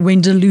When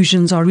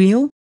Delusions Are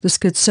Real, the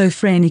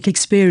Schizophrenic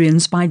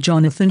Experience by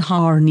Jonathan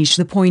Harnish.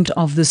 The point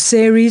of this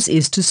series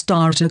is to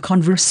start a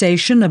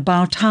conversation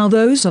about how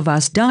those of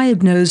us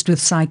diagnosed with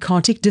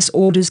psychotic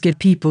disorders get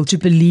people to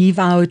believe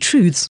our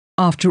truths.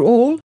 After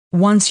all,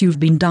 once you've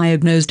been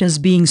diagnosed as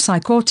being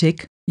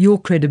psychotic, your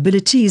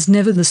credibility is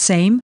never the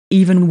same,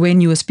 even when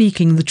you are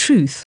speaking the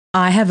truth.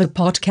 I have a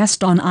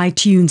podcast on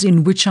iTunes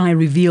in which I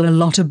reveal a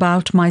lot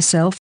about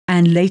myself,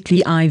 and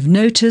lately I've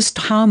noticed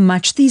how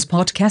much these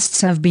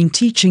podcasts have been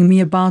teaching me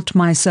about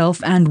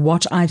myself and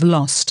what I've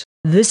lost.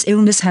 This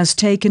illness has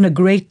taken a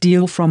great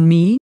deal from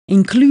me,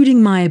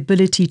 including my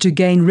ability to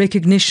gain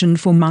recognition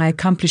for my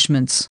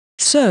accomplishments.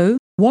 So,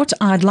 what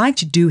I'd like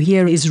to do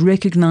here is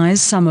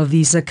recognize some of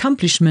these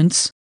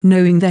accomplishments,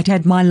 knowing that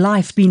had my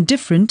life been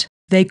different,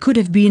 they could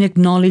have been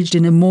acknowledged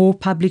in a more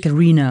public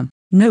arena.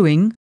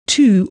 Knowing,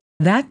 too,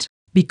 that,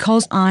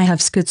 because I have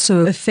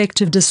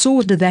schizoaffective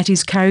disorder that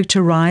is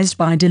characterized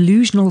by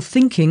delusional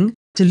thinking,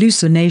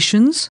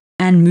 hallucinations,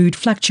 and mood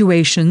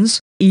fluctuations,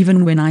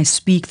 even when I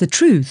speak the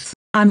truth,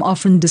 I'm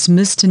often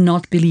dismissed and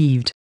not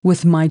believed,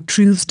 with my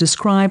truths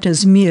described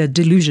as mere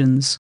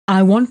delusions.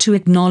 I want to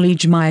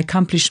acknowledge my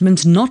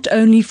accomplishments not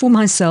only for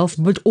myself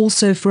but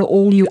also for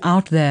all you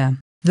out there.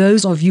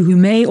 Those of you who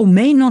may or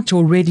may not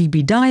already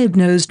be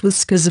diagnosed with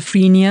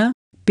schizophrenia,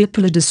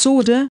 bipolar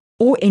disorder,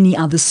 or any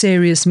other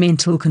serious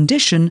mental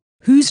condition,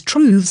 whose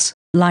truths,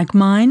 like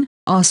mine,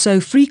 are so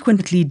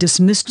frequently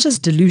dismissed as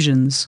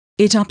delusions.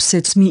 It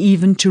upsets me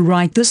even to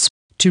write this,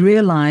 to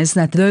realize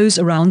that those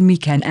around me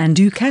can and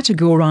do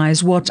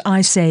categorize what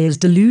I say as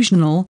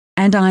delusional,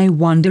 and I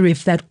wonder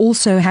if that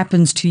also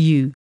happens to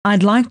you.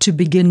 I'd like to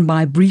begin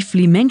by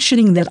briefly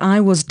mentioning that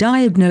I was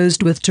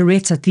diagnosed with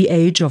Tourette at the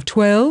age of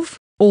 12,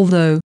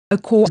 although,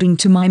 according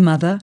to my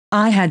mother,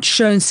 I had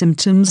shown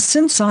symptoms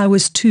since I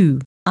was 2.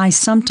 I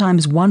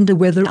sometimes wonder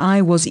whether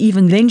I was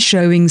even then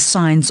showing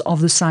signs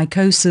of the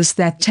psychosis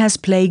that has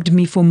plagued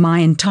me for my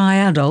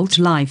entire adult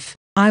life.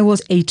 I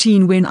was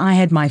 18 when I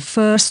had my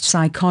first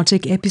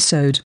psychotic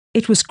episode.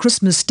 It was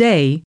Christmas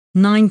Day,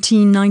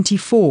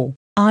 1994.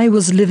 I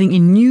was living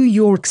in New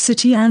York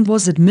City and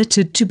was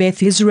admitted to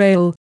Beth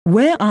Israel,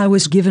 where I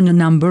was given a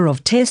number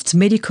of tests,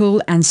 medical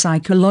and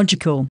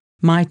psychological.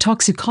 My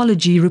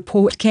toxicology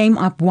report came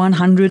up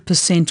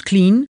 100%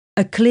 clean,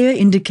 a clear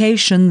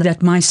indication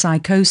that my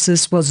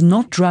psychosis was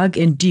not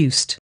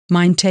drug-induced.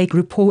 My intake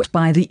report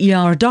by the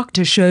ER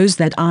doctor shows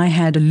that I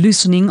had a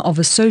loosening of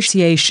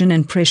association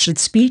and pressured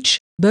speech,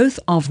 both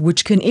of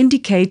which can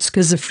indicate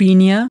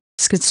schizophrenia,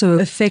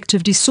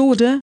 schizoaffective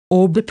disorder,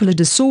 or bipolar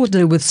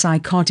disorder with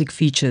psychotic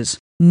features.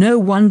 No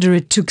wonder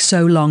it took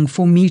so long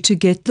for me to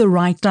get the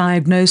right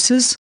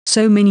diagnosis,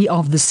 so many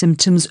of the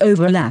symptoms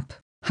overlap.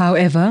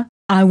 However,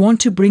 I want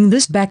to bring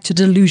this back to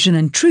delusion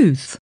and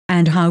truth,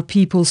 and how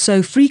people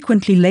so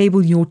frequently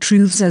label your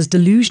truths as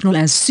delusional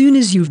as soon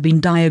as you've been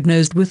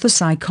diagnosed with a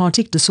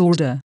psychotic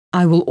disorder.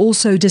 I will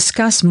also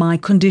discuss my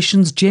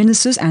condition's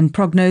genesis and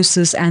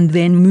prognosis and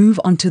then move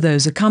on to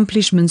those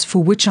accomplishments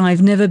for which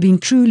I've never been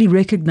truly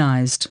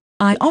recognized.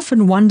 I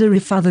often wonder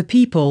if other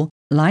people,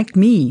 like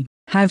me,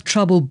 have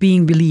trouble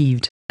being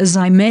believed. As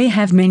I may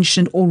have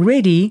mentioned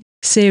already,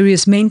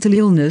 serious mental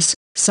illness,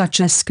 such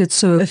as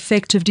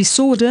schizoaffective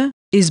disorder,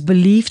 is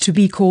believed to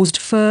be caused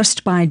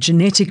first by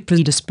genetic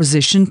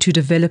predisposition to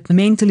develop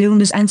mental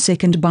illness and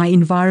second by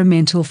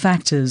environmental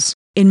factors.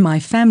 In my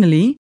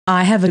family,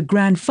 I have a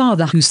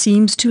grandfather who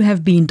seems to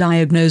have been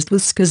diagnosed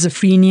with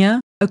schizophrenia,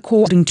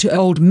 according to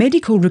old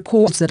medical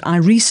records that I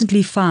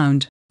recently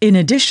found. In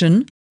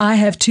addition, I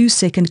have 2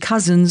 second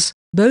cousins,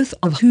 both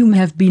of whom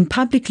have been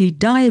publicly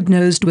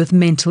diagnosed with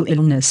mental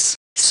illness.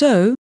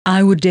 So,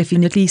 I would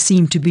definitely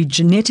seem to be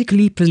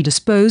genetically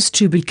predisposed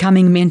to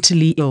becoming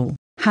mentally ill.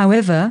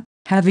 However,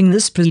 having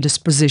this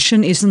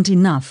predisposition isn't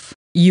enough.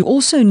 You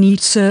also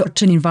need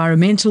certain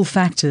environmental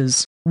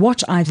factors.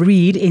 What I've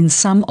read in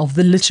some of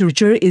the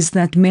literature is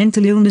that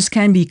mental illness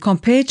can be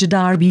compared to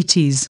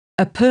diabetes.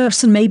 A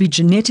person may be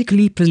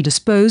genetically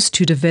predisposed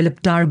to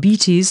develop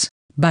diabetes,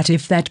 but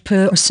if that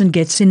person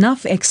gets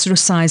enough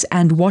exercise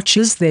and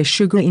watches their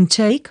sugar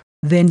intake,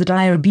 then the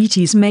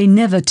diabetes may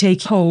never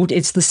take hold.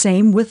 It's the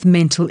same with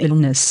mental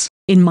illness.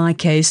 In my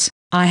case,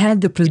 I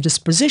had the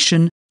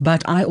predisposition,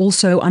 but I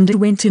also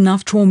underwent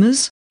enough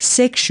traumas,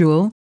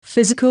 sexual,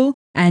 physical,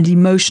 and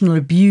emotional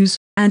abuse,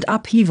 and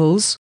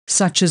upheavals,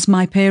 such as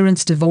my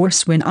parents'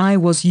 divorce when I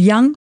was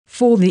young,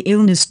 for the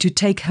illness to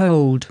take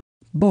hold.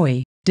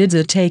 Boy, did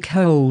it take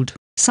hold.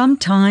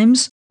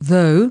 Sometimes,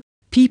 though,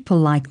 people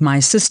like my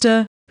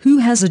sister, who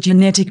has a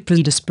genetic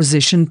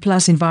predisposition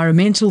plus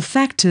environmental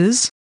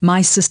factors,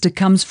 my sister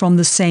comes from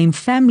the same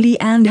family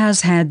and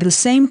has had the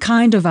same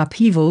kind of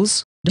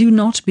upheavals, do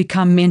not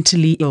become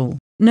mentally ill.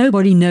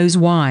 Nobody knows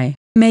why.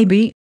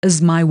 Maybe,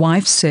 as my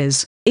wife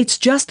says, it's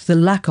just the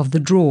luck of the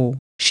draw.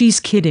 She's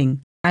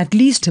kidding, at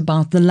least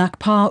about the luck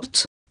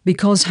part,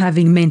 because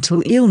having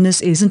mental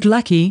illness isn't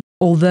lucky,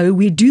 although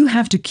we do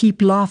have to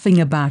keep laughing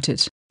about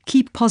it.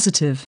 Keep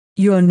positive.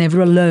 You're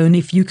never alone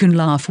if you can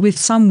laugh with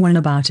someone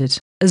about it.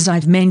 As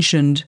I've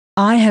mentioned,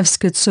 I have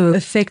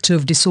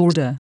schizoaffective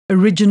disorder.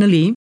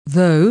 Originally,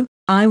 though,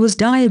 I was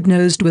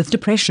diagnosed with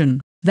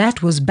depression.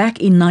 That was back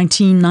in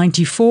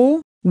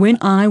 1994, when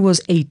I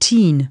was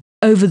 18.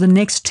 Over the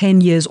next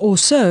 10 years or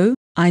so,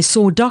 I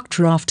saw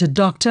doctor after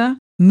doctor,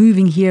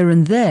 moving here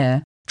and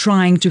there,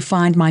 trying to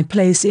find my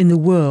place in the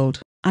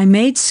world. I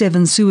made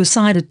 7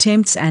 suicide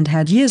attempts and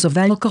had years of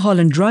alcohol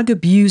and drug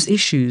abuse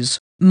issues.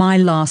 My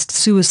last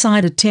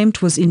suicide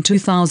attempt was in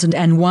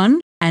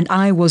 2001, and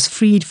I was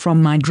freed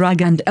from my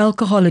drug and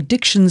alcohol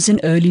addictions in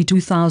early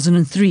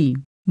 2003.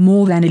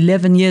 More than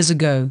 11 years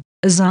ago,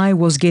 as I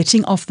was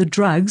getting off the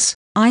drugs,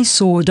 I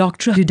saw a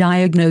doctor who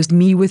diagnosed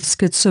me with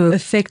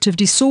schizoaffective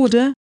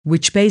disorder,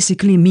 which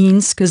basically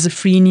means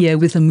schizophrenia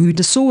with a mood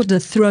disorder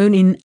thrown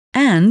in,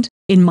 and,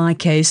 in my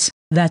case,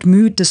 that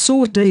mood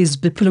disorder is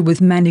bipolar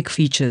with manic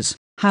features.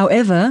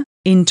 However,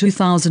 in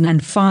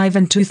 2005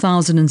 and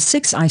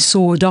 2006 I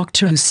saw a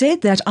doctor who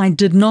said that I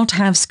did not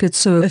have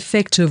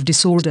schizoaffective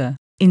disorder.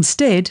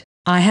 Instead,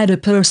 I had a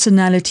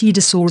personality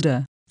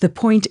disorder. The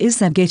point is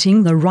that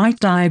getting the right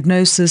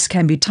diagnosis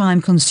can be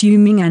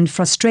time-consuming and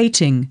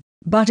frustrating,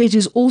 but it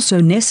is also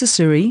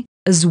necessary,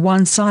 as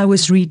once I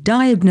was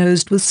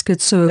re-diagnosed with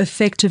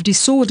schizoaffective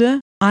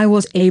disorder, I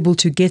was able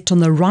to get on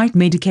the right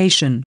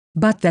medication.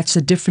 But that's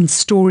a different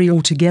story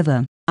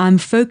altogether. I'm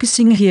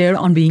focusing here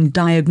on being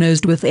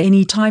diagnosed with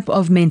any type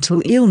of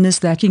mental illness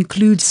that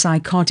includes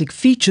psychotic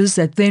features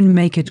that then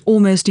make it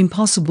almost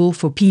impossible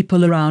for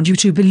people around you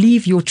to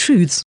believe your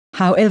truths.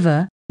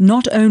 However,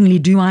 not only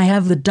do I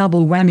have the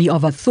double whammy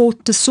of a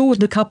thought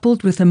disorder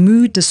coupled with a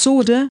mood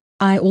disorder,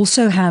 I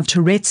also have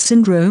Tourette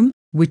syndrome,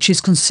 which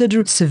is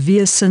considered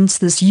severe since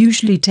this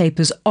usually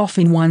tapers off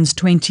in one's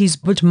 20s,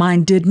 but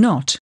mine did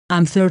not.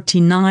 I'm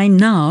 39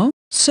 now,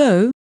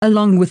 so,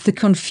 along with the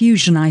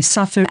confusion I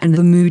suffer and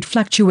the mood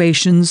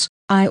fluctuations,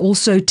 I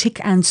also tic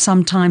and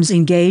sometimes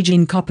engage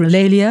in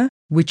coprolalia,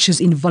 which is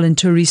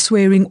involuntary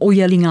swearing or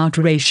yelling out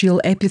racial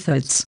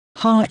epithets.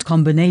 Heart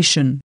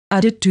combination.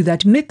 Added to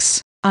that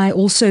mix, I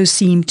also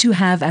seem to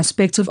have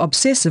aspects of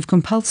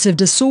obsessive-compulsive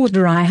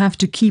disorder. I have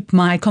to keep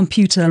my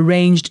computer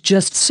arranged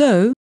just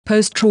so.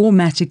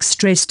 Post-traumatic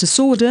stress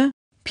disorder,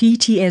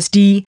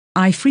 PTSD,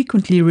 I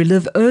frequently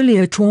relive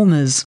earlier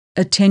traumas.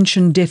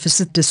 Attention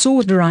deficit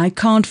disorder, I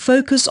can't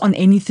focus on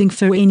anything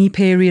for any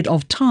period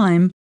of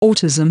time.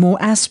 Autism or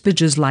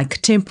Asperger's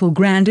like Temple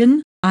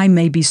Grandin, I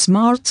may be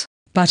smart,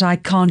 but I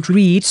can't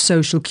read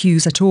social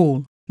cues at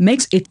all.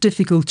 Makes it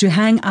difficult to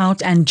hang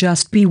out and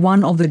just be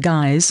one of the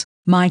guys.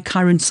 My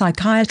current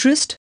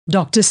psychiatrist,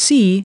 Dr.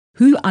 C,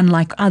 who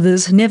unlike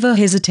others never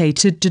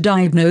hesitated to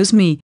diagnose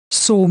me,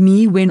 saw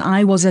me when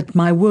I was at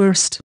my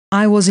worst.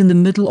 I was in the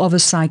middle of a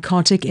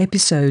psychotic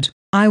episode.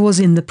 I was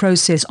in the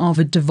process of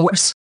a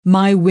divorce.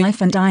 My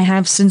wife and I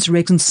have since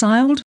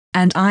reconciled,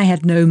 and I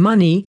had no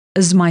money,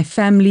 as my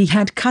family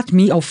had cut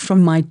me off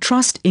from my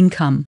trust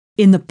income.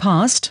 In the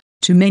past,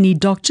 too many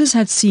doctors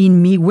had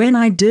seen me when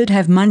I did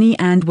have money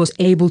and was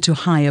able to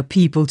hire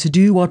people to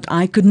do what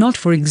I could not,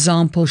 for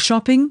example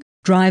shopping,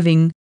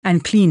 driving,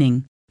 and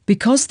cleaning.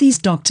 Because these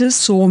doctors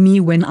saw me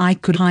when I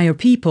could hire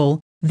people,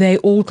 they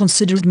all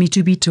considered me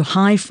to be too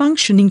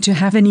high-functioning to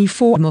have any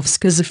form of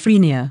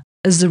schizophrenia.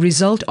 As a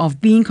result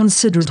of being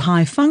considered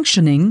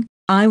high-functioning,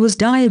 I was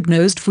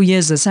diagnosed for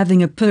years as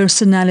having a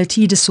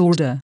personality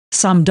disorder.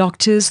 Some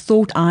doctors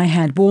thought I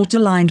had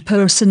borderline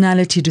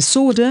personality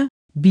disorder,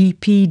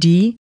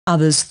 BPD,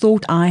 others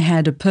thought I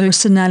had a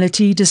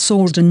personality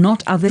disorder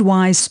not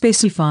otherwise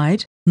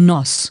specified,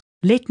 NOS.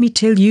 Let me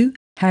tell you,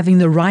 having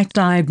the right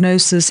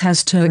diagnosis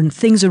has turned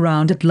things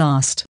around at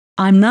last.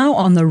 I'm now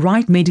on the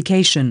right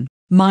medication.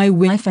 My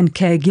wife and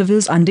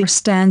caregivers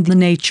understand the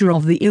nature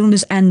of the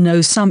illness and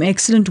know some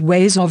excellent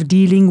ways of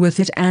dealing with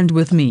it and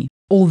with me.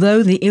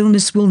 Although the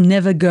illness will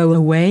never go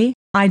away,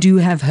 I do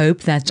have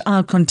hope that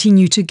I'll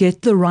continue to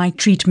get the right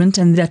treatment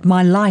and that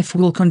my life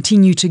will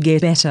continue to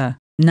get better.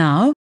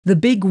 Now, the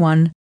big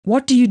one,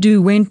 what do you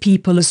do when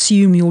people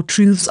assume your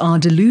truths are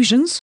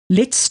delusions?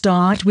 Let's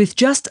start with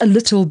just a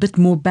little bit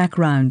more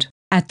background.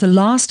 At the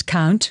last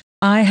count,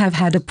 I have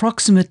had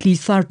approximately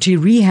 30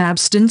 rehab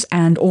stints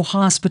and/or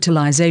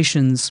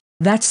hospitalizations.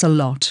 That's a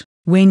lot.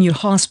 When you're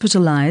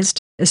hospitalized,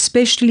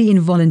 especially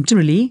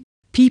involuntarily,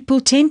 people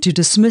tend to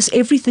dismiss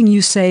everything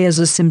you say as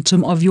a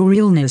symptom of your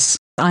illness.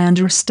 I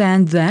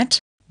understand that,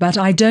 but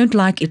I don't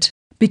like it,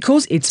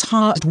 because it's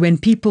hard when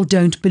people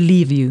don't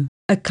believe you.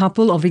 A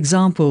couple of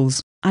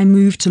examples. I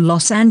moved to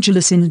Los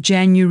Angeles in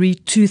January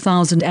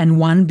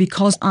 2001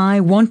 because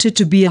I wanted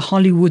to be a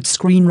Hollywood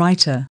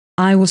screenwriter.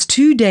 I was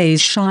 2 days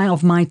shy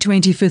of my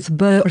 25th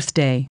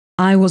birthday.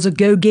 I was a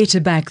go-getter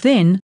back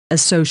then, a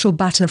social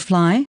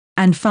butterfly,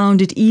 and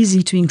found it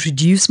easy to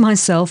introduce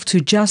myself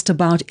to just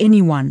about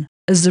anyone.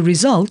 As a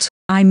result,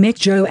 I met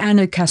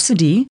Joanna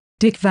Cassidy,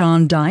 Dick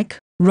Van Dyke,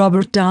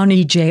 Robert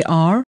Downey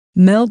Jr.,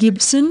 Mel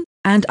Gibson,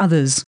 and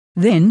others.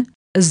 Then,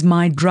 as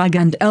my drug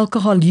and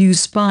alcohol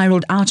use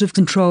spiraled out of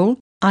control,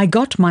 I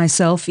got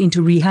myself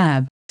into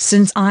rehab.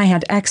 Since I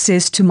had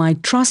access to my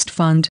trust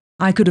fund,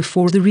 I could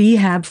afford the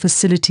rehab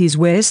facilities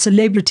where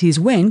celebrities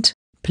went,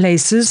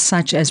 places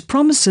such as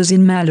Promises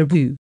in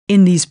Malibu.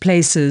 In these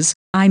places,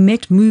 I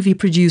met movie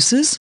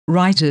producers,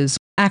 writers,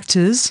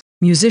 actors,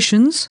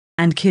 musicians,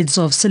 and kids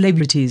of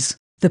celebrities.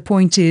 The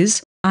point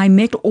is, I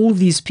met all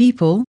these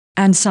people,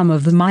 and some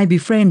of them I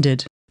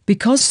befriended.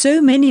 Because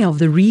so many of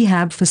the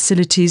rehab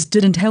facilities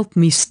didn't help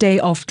me stay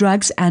off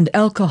drugs and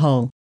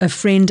alcohol, a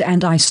friend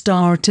and I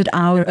started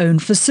our own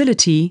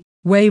facility,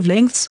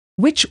 Wavelengths,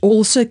 which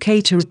also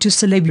catered to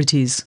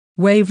celebrities.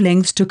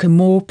 Wavelengths took a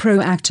more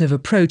proactive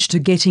approach to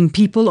getting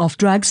people off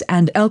drugs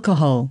and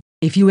alcohol.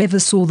 If you ever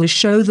saw the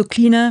show The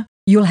Cleaner,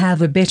 you'll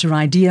have a better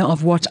idea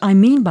of what I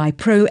mean by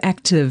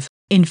proactive.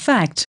 In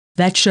fact,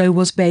 that show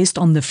was based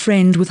on the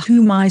friend with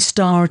whom I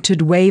started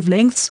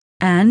Wavelengths,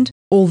 and,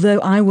 although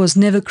I was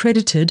never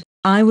credited,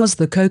 I was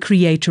the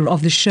co-creator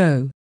of the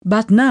show.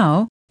 But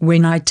now,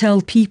 when I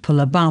tell people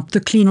about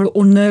The Cleaner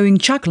or knowing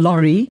Chuck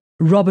Lorre,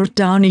 Robert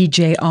Downey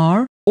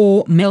Jr.,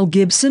 or Mel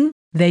Gibson,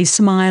 they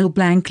smile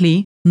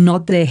blankly,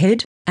 nod their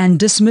head, and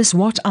dismiss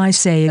what I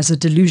say as a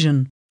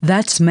delusion.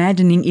 That's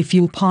maddening if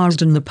you'll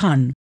pardon the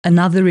pun.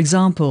 Another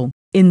example,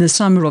 in the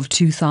summer of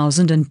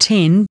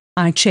 2010,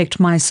 I checked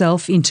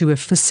myself into a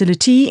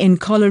facility in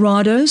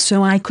Colorado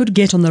so I could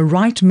get on the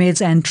right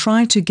meds and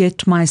try to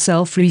get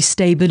myself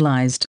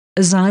restabilized,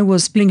 as I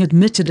was being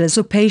admitted as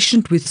a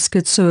patient with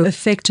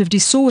schizoaffective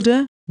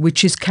disorder,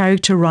 which is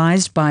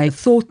characterized by a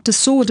thought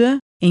disorder,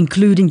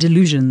 including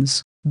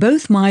delusions.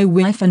 Both my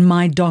wife and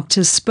my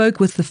doctors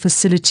spoke with the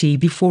facility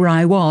before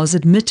I was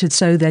admitted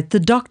so that the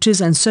doctors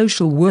and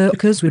social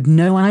workers would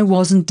know I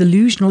wasn't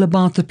delusional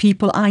about the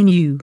people I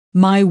knew.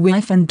 My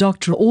wife and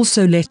doctor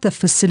also let the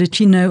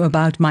facility know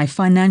about my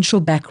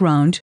financial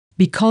background,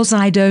 because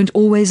I don't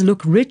always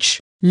look rich.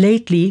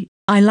 Lately,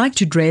 I like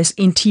to dress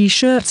in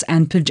t-shirts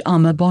and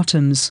pajama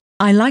bottoms.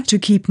 I like to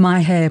keep my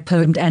hair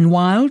permed and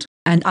wild,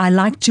 and I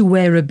like to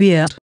wear a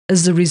beard.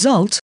 As a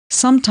result,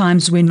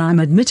 sometimes when I'm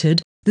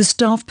admitted, the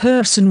staff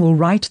person will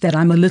write that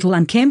I'm a little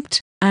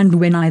unkempt, and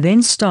when I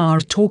then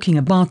start talking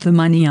about the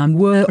money I'm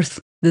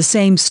worth, the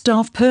same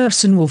staff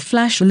person will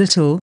flash a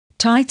little,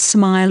 tight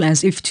smile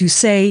as if to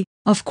say,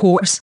 "Of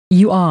course,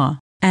 you are,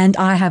 and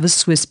I have a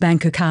Swiss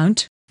bank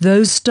account."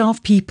 Those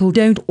staff people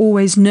don't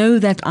always know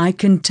that I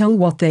can tell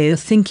what they are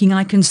thinking.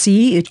 I can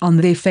see it on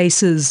their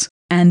faces,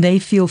 and they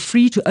feel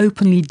free to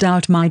openly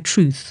doubt my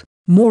truth.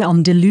 More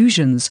on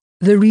delusions.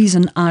 The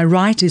reason I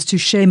write is to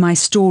share my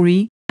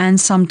story, and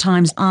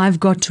sometimes I've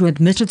got to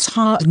admit it's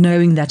hard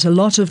knowing that a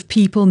lot of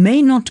people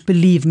may not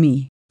believe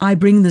me. I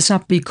bring this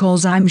up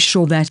because I'm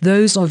sure that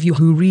those of you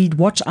who read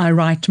what I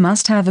write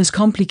must have as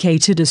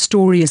complicated a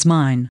story as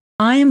mine.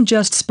 I am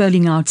just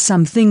spelling out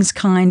some things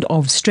kind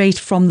of straight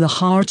from the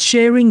heart,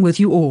 sharing with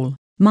you all.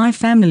 My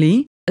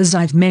family, as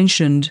I've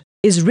mentioned,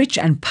 is rich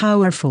and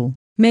powerful.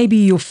 Maybe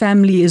your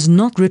family is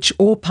not rich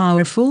or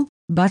powerful,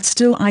 but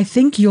still I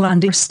think you'll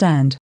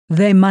understand.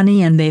 Their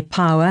money and their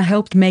power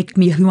helped make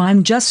me who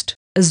I'm, just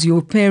as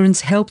your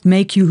parents helped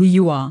make you who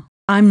you are.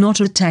 I'm not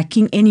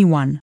attacking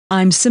anyone.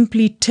 I'm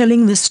simply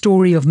telling the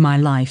story of my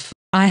life.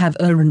 I have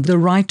earned the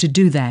right to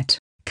do that.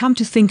 Come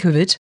to think of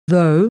it,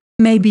 though,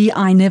 maybe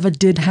I never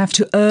did have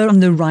to earn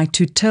the right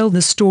to tell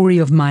the story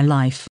of my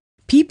life.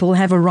 People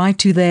have a right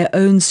to their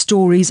own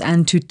stories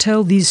and to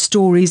tell these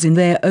stories in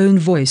their own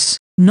voice,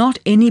 not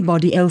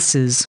anybody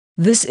else's.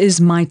 This is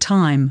my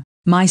time,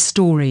 my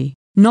story,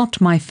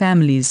 not my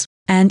family's,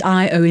 and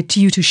I owe it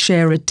to you to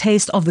share a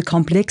taste of the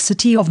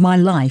complexity of my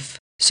life,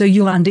 so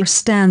you'll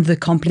understand the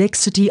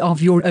complexity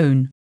of your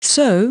own.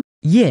 So,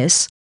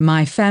 yes,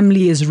 my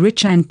family is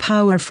rich and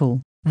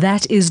powerful.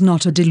 That is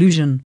not a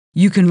delusion.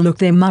 You can look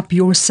them up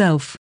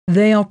yourself.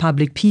 They are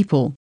public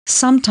people.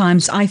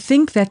 Sometimes I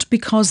think that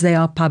because they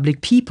are public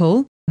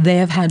people, they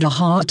have had a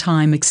hard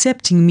time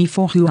accepting me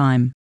for who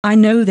I'm. I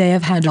know they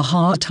have had a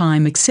hard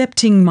time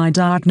accepting my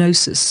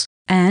diagnosis.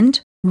 And,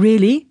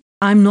 really,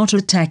 I'm not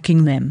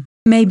attacking them.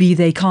 Maybe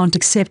they can't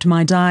accept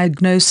my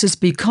diagnosis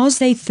because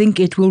they think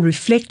it will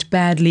reflect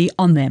badly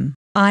on them.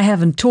 I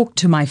haven't talked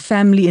to my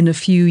family in a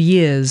few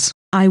years.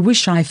 I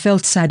wish I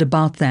felt sad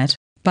about that,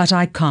 but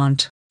I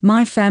can't.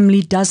 My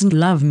family doesn't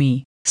love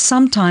me.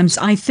 Sometimes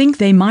I think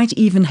they might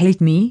even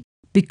hate me,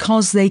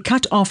 because they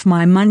cut off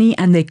my money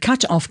and they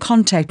cut off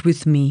contact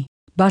with me.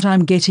 But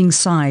I'm getting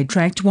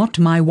sidetracked, what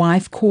my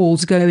wife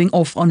calls going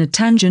off on a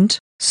tangent,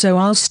 so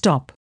I'll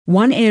stop.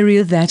 One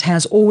area that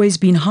has always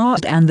been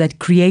hard and that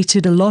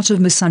created a lot of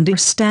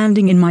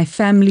misunderstanding in my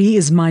family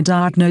is my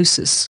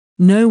diagnosis.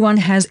 No one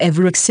has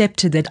ever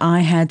accepted that I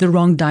had the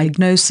wrong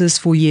diagnosis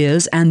for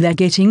years and that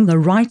getting the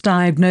right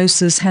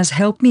diagnosis has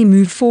helped me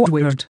move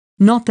forward.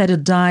 Not that a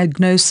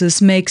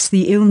diagnosis makes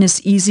the illness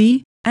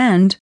easy,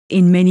 and,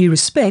 in many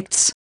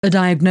respects, a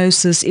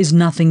diagnosis is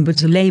nothing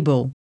but a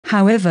label.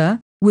 However,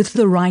 with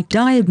the right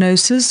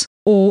diagnosis,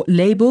 or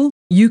label,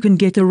 you can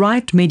get the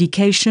right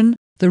medication,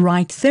 the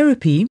right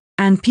therapy,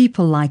 and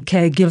people like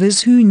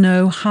caregivers who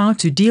know how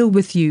to deal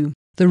with you.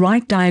 The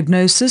right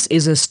diagnosis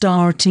is a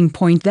starting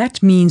point.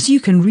 That means you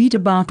can read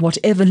about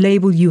whatever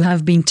label you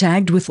have been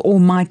tagged with or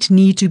might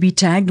need to be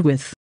tagged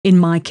with. In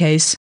my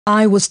case,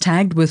 I was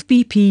tagged with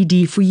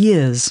PPD for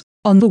years.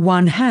 On the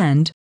one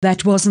hand,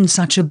 that wasn't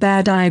such a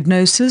bad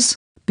diagnosis,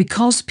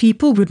 because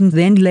people wouldn't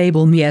then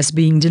label me as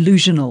being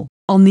delusional.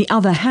 On the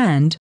other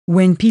hand,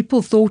 when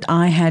people thought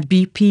I had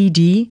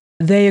BPD,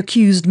 they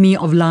accused me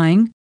of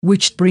lying,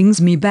 which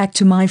brings me back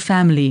to my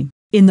family.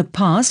 In the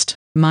past,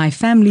 my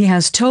family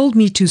has told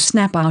me to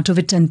snap out of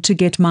it and to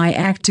get my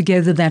act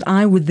together, that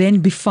I would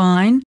then be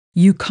fine.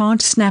 You can't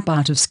snap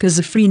out of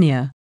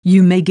schizophrenia.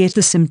 You may get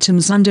the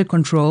symptoms under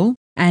control,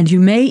 and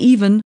you may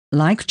even,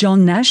 like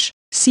John Nash,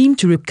 seem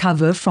to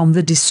recover from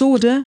the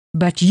disorder,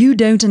 but you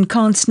don't and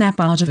can't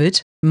snap out of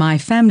it. My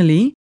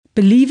family,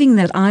 believing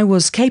that I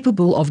was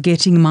capable of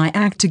getting my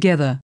act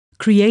together,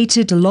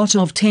 created a lot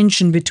of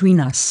tension between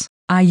us.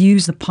 I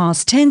use the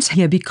past tense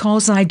here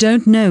because I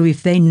don't know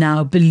if they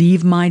now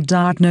believe my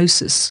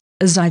diagnosis.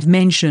 As I've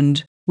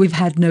mentioned, we've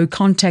had no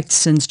contact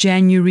since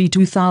January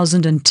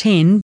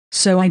 2010,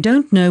 so I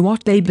don't know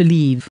what they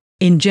believe.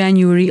 In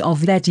January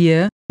of that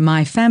year,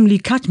 my family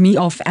cut me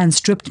off and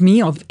stripped me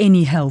of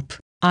any help.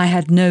 I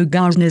had no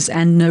gardeners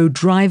and no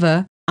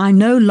driver. I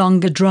no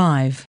longer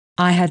drive.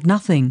 I had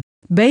nothing.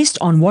 Based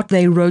on what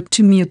they wrote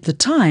to me at the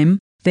time,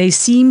 they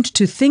seemed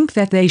to think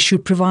that they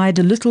should provide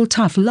a little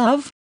tough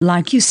love,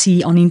 like you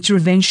see on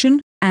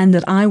Intervention, and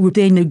that I would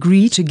then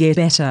agree to get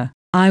better.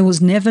 I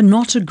was never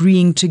not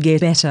agreeing to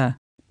get better.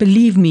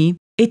 Believe me,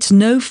 it's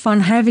no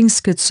fun having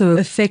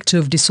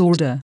schizoaffective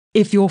disorder.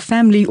 If your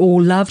family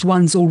or loved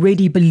ones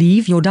already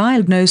believe your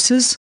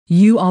diagnosis,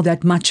 you are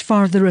that much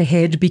farther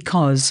ahead,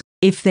 because,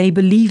 if they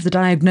believe the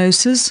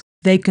diagnosis,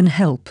 they can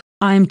help.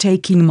 I am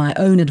taking my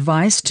own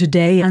advice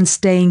today and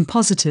staying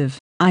positive.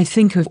 I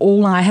think of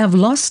all I have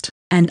lost,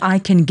 and I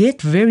can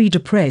get very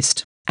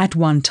depressed. At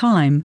one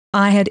time,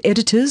 I had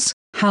editors,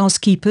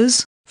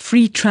 housekeepers,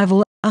 free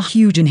travel, a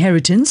huge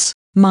inheritance,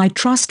 my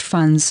trust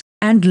funds,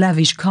 and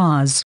lavish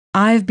cars.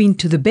 I've been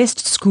to the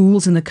best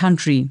schools in the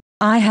country.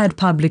 I had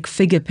public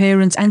figure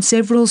parents and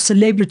several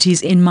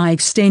celebrities in my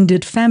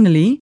extended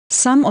family,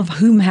 some of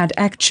whom had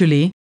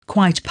actually,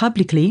 quite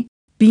publicly,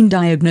 been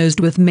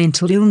diagnosed with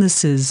mental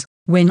illnesses.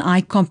 When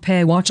I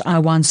compare what I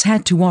once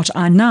had to what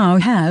I now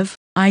have,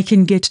 I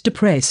can get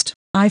depressed.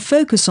 I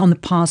focus on the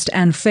past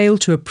and fail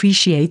to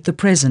appreciate the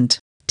present.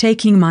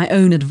 Taking my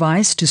own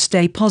advice to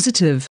stay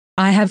positive,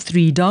 I have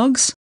 3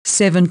 dogs,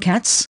 7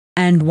 cats,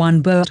 and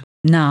 1 bird.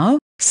 Now,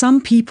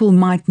 some people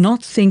might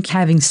not think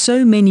having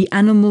so many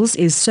animals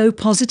is so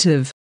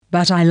positive,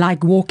 but I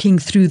like walking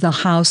through the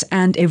house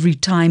and every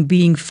time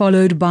being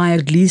followed by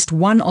at least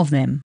one of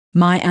them.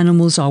 My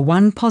animals are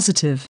one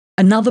positive,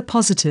 another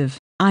positive.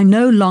 I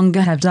no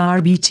longer have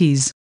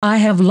diabetes. I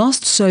have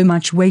lost so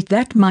much weight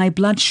that my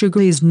blood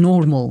sugar is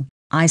normal.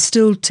 I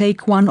still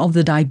take one of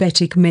the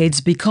diabetic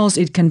meds because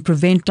it can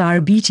prevent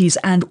diabetes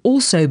and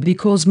also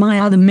because my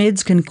other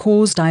meds can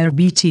cause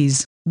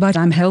diabetes, but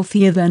I'm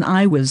healthier than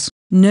I was.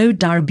 No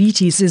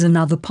diabetes is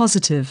another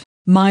positive.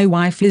 My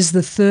wife is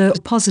the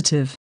 3rd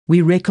positive.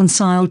 We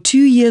reconciled 2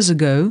 years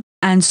ago,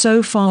 and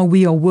so far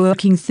we are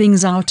working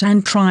things out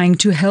and trying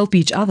to help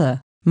each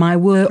other. My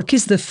work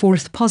is the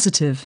 4th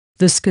positive.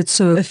 The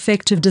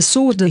schizoaffective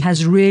disorder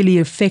has really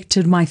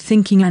affected my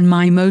thinking and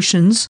my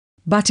emotions,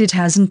 but it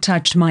hasn't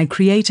touched my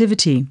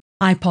creativity.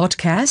 I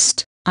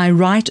podcast, I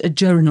write a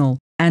journal,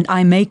 and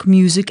I make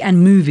music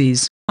and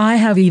movies. I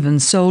have even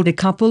sold a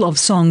couple of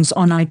songs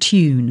on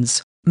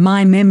iTunes.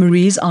 My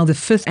memories are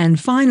the 5th and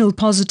final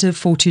positive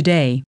for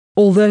today.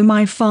 Although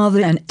my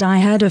father and I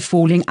had a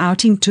falling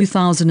out in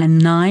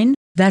 2009,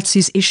 that's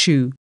his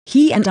issue.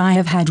 He and I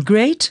have had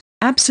great,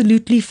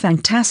 absolutely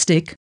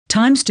fantastic,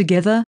 times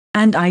together,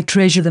 and I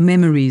treasure the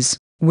memories.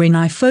 When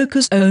I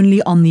focus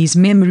only on these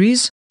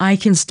memories, I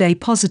can stay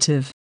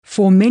positive.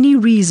 For many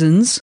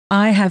reasons,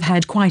 I have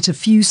had quite a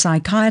few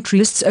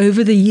psychiatrists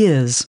over the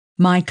years.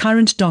 My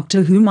current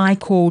doctor, whom I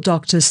call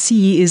Dr.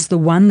 C, is the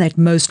one that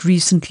most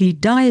recently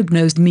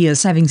diagnosed me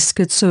as having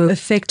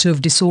schizoaffective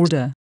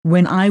disorder.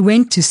 When I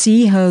went to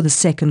see her the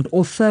 2nd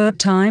or 3rd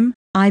time,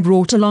 I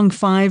brought along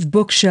 5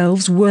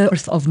 bookshelves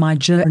worth of my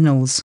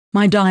journals,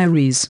 my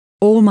diaries,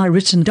 all my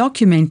written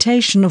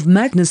documentation of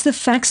madness, the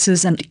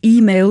faxes and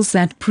emails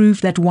that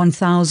proved that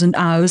 1,000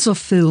 hours of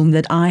film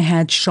that I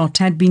had shot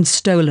had been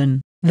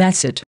stolen.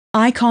 That's it.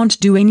 I can't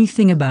do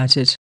anything about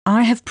it.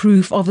 I have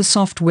proof of a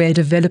software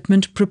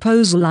development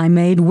proposal I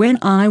made when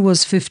I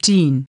was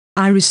 15.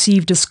 I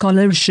received a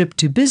scholarship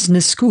to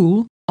business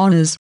school,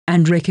 honors,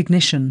 and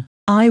recognition.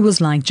 I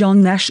was like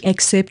John Nash,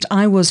 except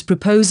I was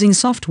proposing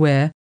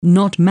software,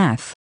 not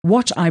math.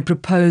 What I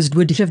proposed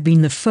would have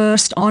been the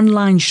first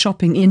online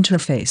shopping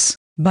interface,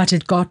 but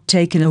it got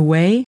taken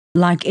away,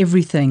 like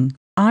everything.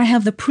 I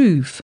have the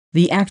proof,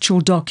 the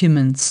actual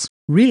documents,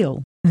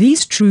 real.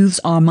 These truths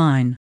are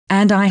mine,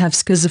 and I have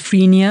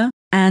schizophrenia,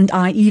 and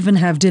I even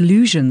have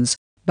delusions,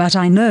 but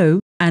I know,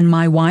 and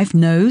my wife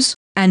knows,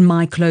 and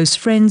my close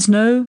friends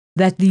know,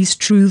 that these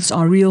truths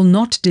are real,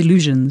 not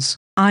delusions.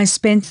 I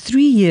spent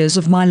 3 years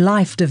of my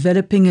life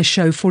developing a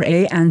show for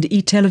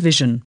A&E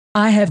television.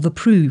 I have the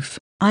proof.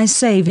 I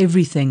save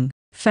everything,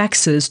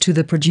 faxes to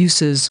the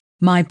producers.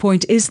 My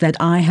point is that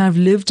I have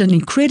lived an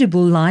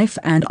incredible life,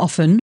 and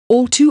often,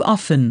 all too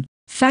often,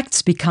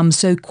 facts become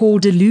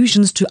so-called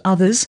delusions to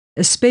others,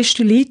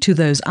 especially to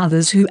those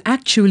others who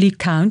actually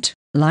count,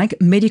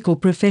 like medical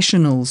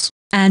professionals.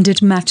 And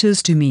it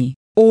matters to me.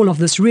 All of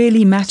this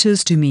really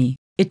matters to me.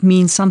 It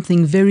means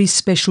something very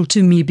special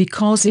to me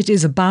because it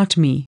is about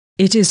me.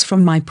 It is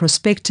from my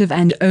perspective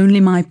and only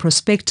my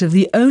perspective,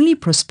 the only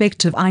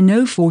perspective I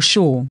know for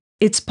sure.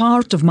 It's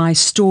part of my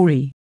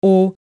story,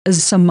 or,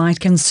 as some might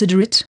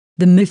consider it,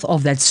 the myth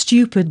of that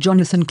stupid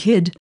Jonathan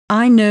kid.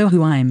 I know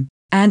who I am,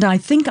 and I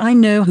think I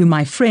know who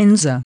my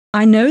friends are.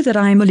 I know that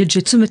I am a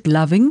legitimate,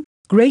 loving,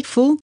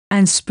 grateful,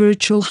 and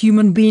spiritual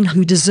human being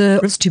who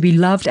deserves to be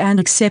loved and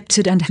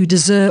accepted, and who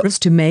deserves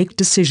to make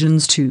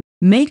decisions, to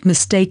make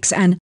mistakes,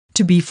 and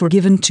to be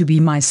forgiven, to be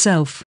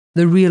myself,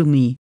 the real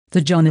me,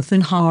 the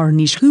Jonathan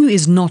Harnish who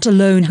is not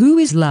alone, who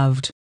is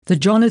loved, the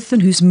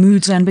Jonathan whose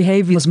moods and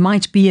behaviors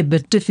might be a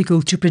bit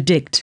difficult to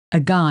predict, a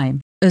guy,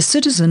 a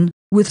citizen,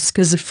 with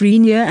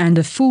schizophrenia and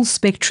a full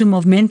spectrum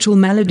of mental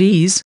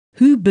maladies,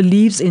 who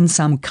believes in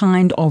some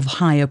kind of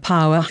higher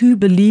power, who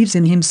believes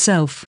in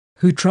himself,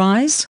 who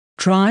tries,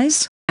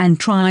 and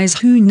tries,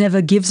 who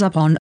never gives up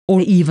on,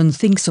 or even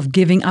thinks of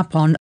giving up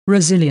on,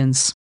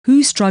 resilience,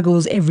 who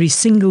struggles every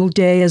single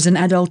day as an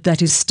adult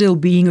that is still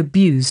being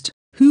abused,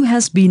 who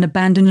has been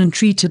abandoned and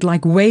treated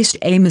like waste,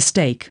 a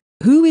mistake,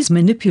 who is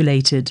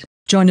manipulated.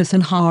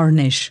 Jonathan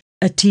Harnish,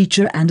 a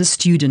teacher and a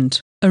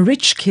student, a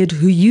rich kid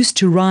who used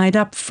to ride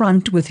up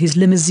front with his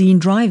limousine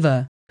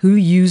driver, who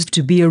used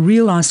to be a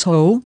real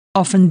asshole,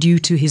 often due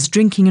to his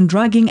drinking and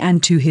drugging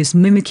and to his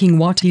mimicking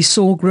what he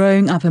saw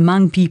growing up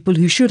among people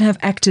who should have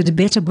acted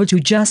better but who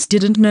just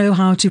didn't know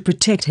how to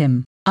protect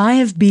him. I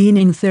have been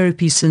in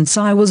therapy since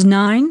I was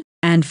 9,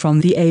 and from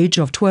the age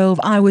of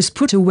 12 I was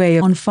put away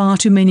on far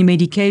too many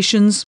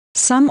medications,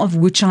 some of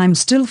which I'm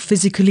still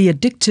physically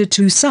addicted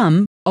to,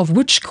 some of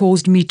which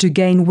caused me to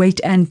gain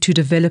weight and to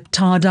develop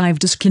tardive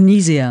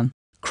dyskinesia,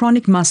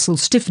 chronic muscle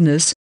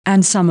stiffness,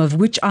 and some of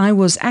which I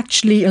was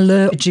actually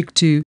allergic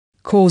to,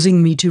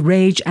 causing me to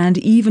rage and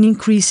even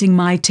increasing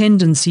my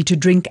tendency to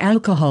drink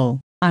alcohol.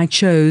 I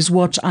chose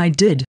what I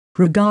did,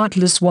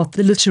 regardless what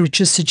the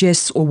literature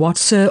suggests or what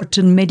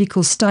certain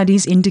medical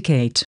studies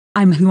indicate.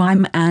 I'm who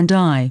I'm, and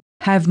I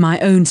have my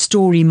own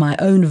story, my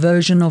own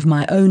version of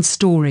my own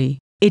story.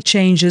 It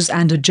changes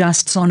and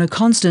adjusts on a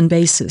constant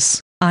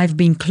basis. I've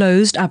been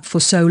closed up for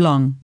so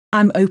long.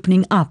 I'm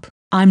opening up.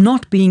 I'm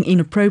not being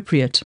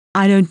inappropriate.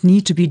 I don't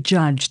need to be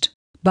judged,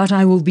 but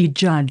I will be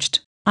judged.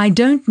 I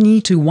don't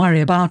need to worry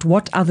about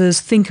what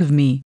others think of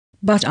me,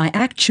 but I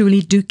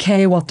actually do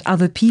care what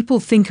other people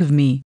think of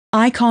me.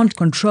 I can't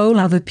control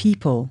other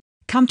people.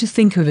 Come to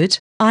think of it,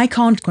 I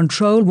can't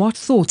control what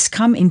thoughts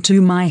come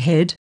into my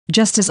head,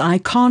 just as I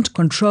can't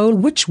control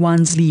which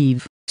ones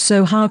leave.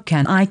 So how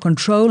can I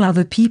control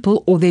other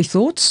people or their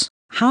thoughts?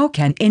 How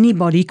can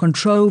anybody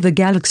control the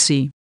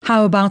galaxy?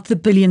 How about the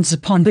billions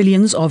upon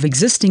billions of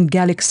existing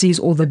galaxies,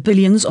 or the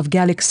billions of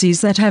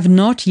galaxies that have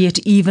not yet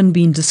even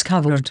been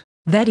discovered?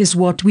 That is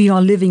what we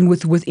are living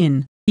with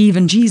within.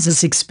 Even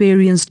Jesus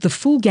experienced the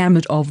full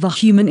gamut of the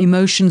human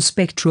emotion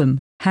spectrum,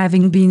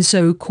 having been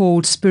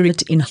so-called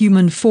spirit in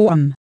human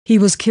form. He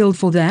was killed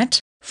for that,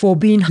 for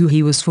being who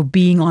he was, for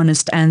being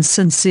honest and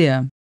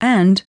sincere,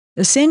 and,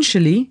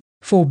 essentially,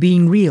 for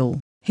being real.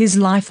 His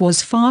life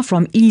was far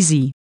from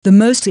easy. The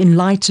most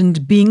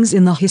enlightened beings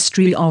in the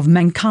history of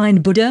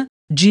mankind, Buddha,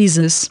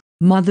 Jesus,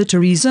 Mother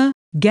Teresa,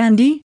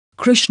 Gandhi,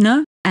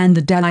 Krishna, and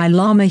the Dalai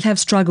Lama, have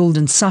struggled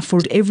and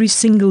suffered every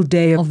single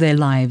day of their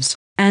lives,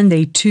 and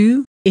they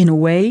too, in a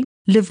way,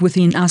 live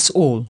within us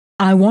all.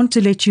 I want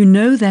to let you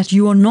know that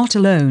you are not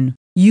alone.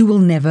 You will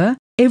never,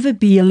 ever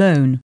be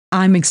alone.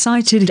 I'm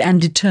excited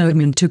and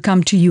determined to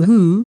come to you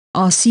who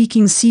are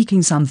seeking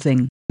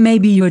something.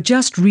 Maybe you're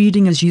just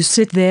reading as you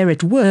sit there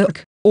at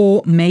work,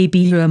 or maybe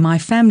you're my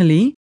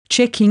family,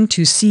 checking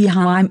to see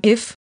how I'm,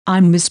 if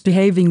I'm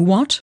misbehaving.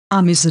 What?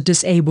 I'm a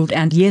disabled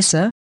and yes,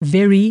 a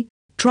very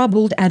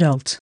troubled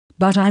adult,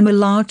 but I'm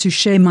allowed to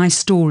share my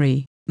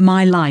story,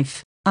 my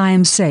life. I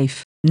am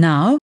safe.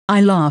 Now,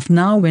 I laugh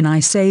now when I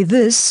say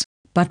this,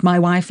 but my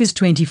wife is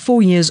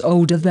 24 years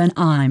older than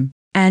I'm,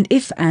 and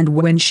if and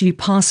when she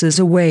passes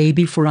away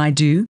before I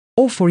do,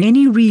 or for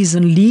any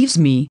reason leaves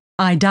me,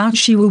 I doubt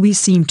she will. We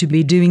seem to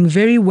be doing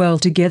very well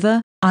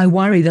together. I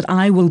worry that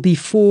I will be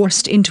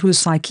forced into a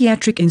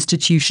psychiatric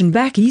institution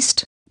back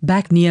east,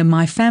 back near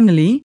my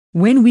family,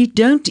 when we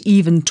don't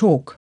even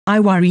talk.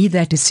 I worry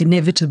that it's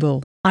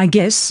inevitable. I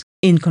guess,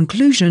 in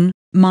conclusion,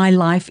 my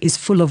life is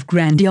full of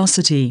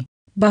grandiosity,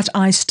 but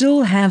I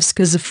still have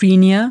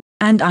schizophrenia,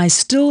 and I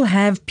still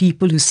have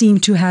people who seem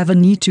to have a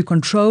need to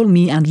control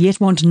me and yet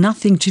want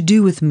nothing to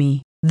do with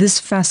me. This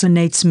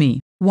fascinates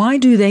me. Why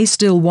do they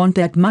still want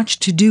that much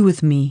to do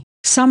with me?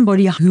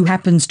 Somebody who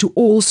happens to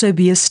also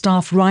be a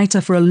staff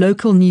writer for a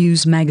local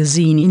news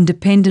magazine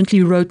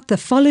independently wrote the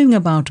following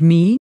about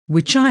me,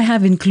 which I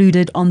have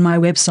included on my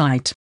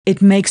website.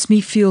 It makes me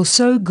feel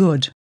so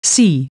good.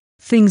 See,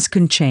 things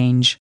can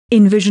change.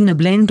 Envision a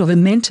blend of a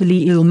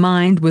mentally ill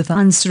mind with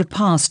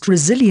unsurpassed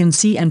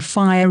resiliency and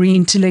fiery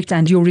intellect,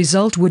 and your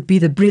result would be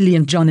the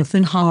brilliant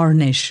Jonathan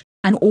Harnish.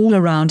 An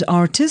all-around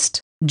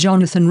artist,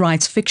 Jonathan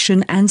writes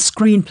fiction and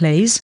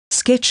screenplays,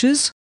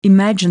 sketches,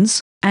 imagines,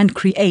 and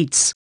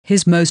creates.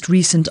 His most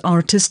recent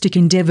artistic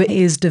endeavor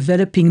is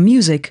developing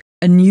music,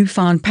 a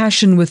newfound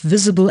passion with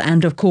visible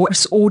and of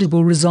course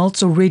audible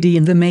results already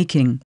in the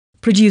making.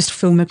 Produced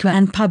filmmaker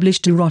and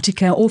published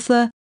erotica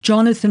author,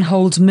 Jonathan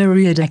holds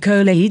myriad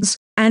accolades,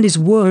 and his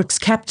works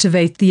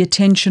captivate the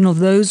attention of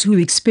those who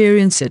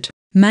experience it.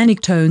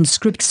 Manic-toned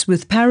scripts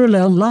with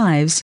parallel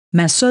lives,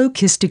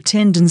 masochistic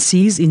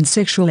tendencies in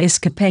sexual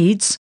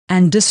escapades,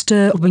 and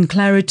disturbing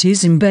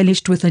clarities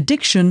embellished with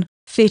addiction,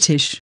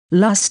 fetish,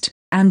 lust,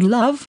 and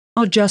love,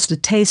 are just a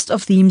taste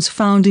of themes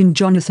found in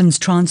Jonathan's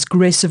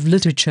transgressive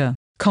literature.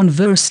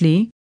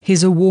 Conversely,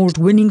 his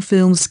award-winning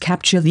films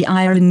capture the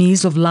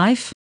ironies of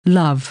life,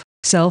 love,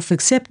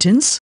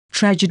 self-acceptance,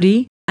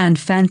 tragedy, and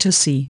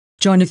fantasy.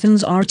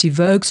 Jonathan's art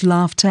evokes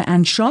laughter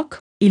and shock,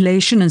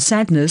 elation and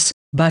sadness,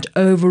 but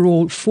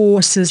overall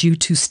forces you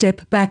to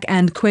step back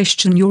and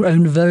question your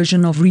own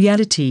version of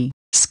reality.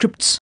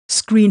 Scripts,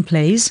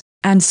 screenplays,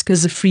 and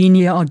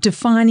schizophrenia are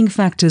defining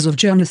factors of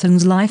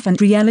Jonathan's life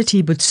and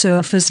reality, but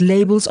surface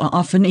labels are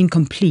often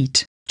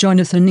incomplete.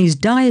 Jonathan is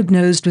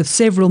diagnosed with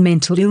several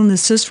mental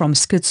illnesses from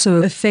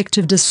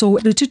schizoaffective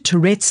disorder to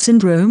Tourette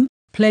syndrome.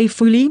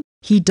 Playfully,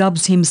 he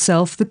dubs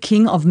himself the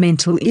king of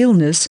mental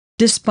illness.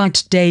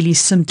 Despite daily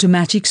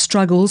symptomatic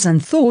struggles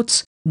and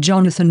thoughts,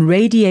 Jonathan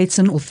radiates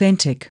an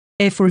authentic,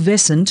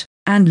 effervescent,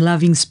 and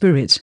loving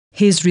spirit.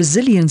 His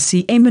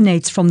resiliency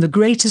emanates from the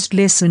greatest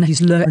lesson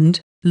he's learned,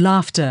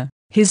 laughter.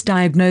 His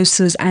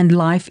diagnosis and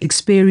life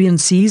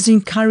experiences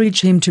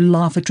encourage him to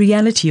laugh at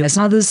reality as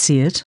others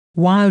see it.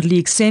 Wildly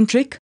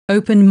eccentric,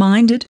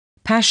 open-minded,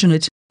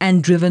 passionate,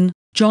 and driven,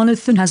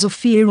 Jonathan has a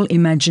feral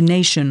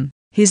imagination.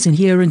 His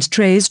inherent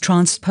traits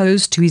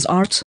transposed to his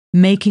art,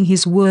 making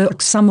his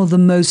work some of the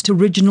most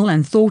original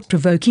and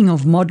thought-provoking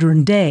of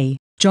modern day.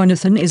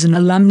 Jonathan is an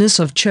alumnus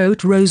of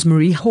Choate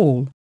Rosemary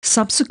Hall.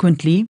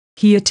 Subsequently,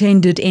 he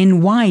attended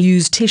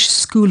NYU's Tisch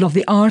School of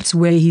the Arts,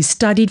 where he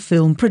studied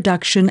film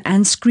production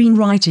and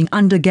screenwriting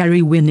under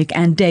Gary Winnick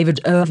and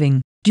David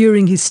Irving.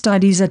 During his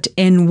studies at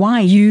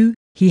NYU,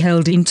 he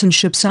held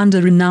internships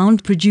under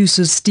renowned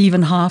producers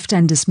Stephen Haft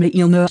and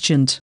Ismail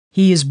Merchant.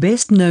 He is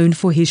best known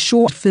for his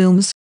short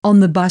films, On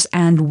the Bus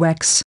and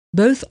Wax,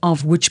 both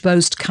of which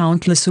boast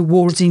countless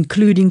awards,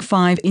 including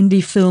 5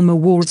 Indie Film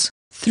Awards,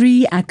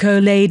 3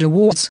 Accolade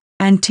Awards,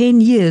 and 10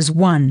 Years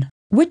One,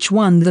 which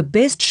won the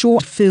Best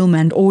Short Film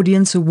and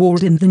Audience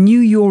Award in the New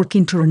York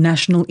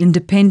International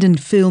Independent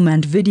Film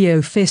and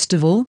Video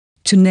Festival,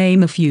 to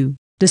name a few.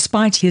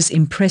 Despite his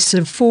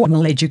impressive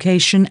formal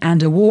education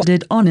and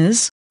awarded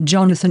honors,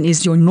 Jonathan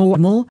is your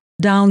normal,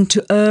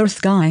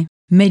 down-to-earth guy.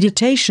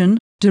 Meditation,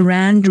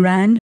 Duran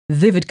Duran,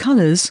 vivid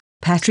colors,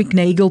 Patrick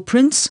Nagel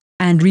prints,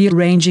 and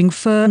rearranging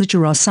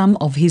furniture are some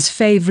of his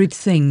favorite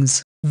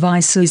things.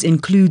 Vices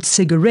include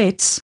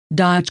cigarettes,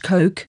 Diet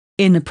Coke,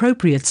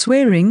 inappropriate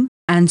swearing,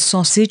 and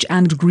sausage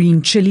and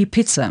green chili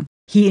pizza.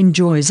 He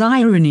enjoys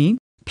irony,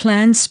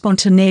 planned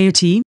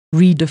spontaneity,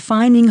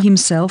 redefining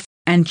himself,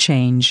 and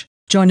change.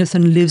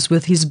 Jonathan lives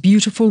with his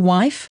beautiful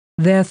wife,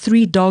 their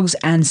 3 dogs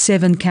and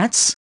 7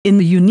 cats, in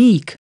the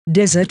unique,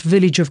 desert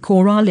village of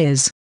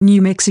Corrales,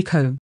 New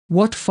Mexico.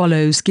 What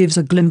follows gives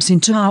a glimpse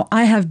into how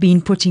I have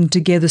been putting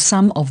together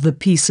some of the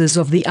pieces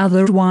of the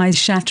otherwise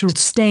shattered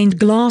stained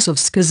glass of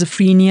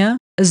schizophrenia,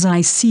 as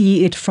I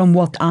see it from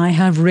what I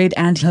have read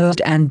and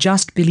heard and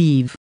just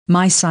believe.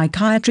 My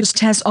psychiatrist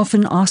has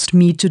often asked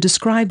me to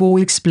describe or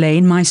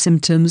explain my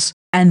symptoms,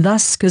 and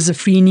thus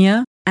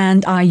schizophrenia,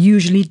 and I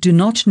usually do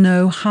not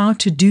know how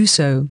to do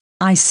so.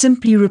 I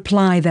simply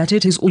reply that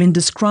it is all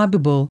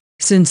indescribable.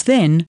 Since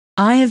then,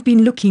 I have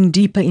been looking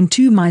deeper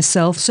into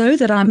myself so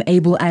that I'm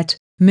able at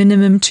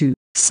minimum to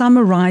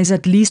summarize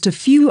at least a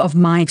few of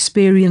my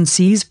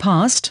experiences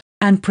past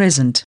and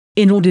present,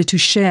 in order to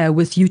share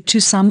with you to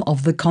some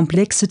of the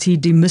complexity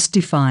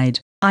demystified.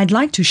 I'd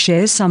like to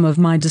share some of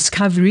my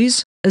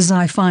discoveries, as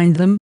I find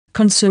them,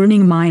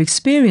 concerning my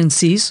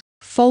experiences,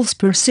 false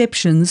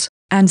perceptions,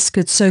 and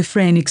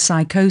schizophrenic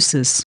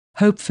psychosis.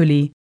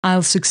 Hopefully,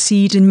 I'll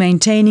succeed in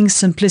maintaining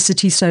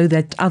simplicity so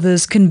that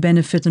others can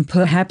benefit and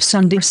perhaps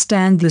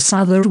understand this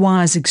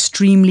otherwise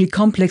extremely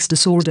complex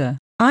disorder.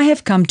 I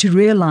have come to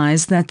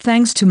realize that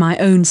thanks to my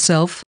own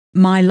self,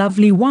 my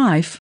lovely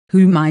wife,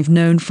 whom I've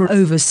known for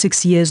over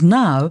 6 years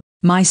now,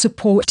 my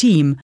support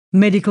team,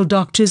 medical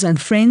doctors and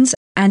friends,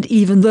 and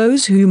even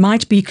those who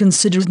might be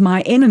considered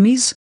my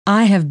enemies,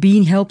 I have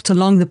been helped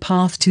along the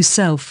path to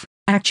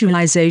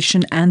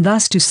self-actualization and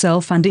thus to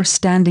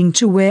self-understanding,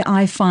 to where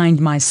I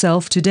find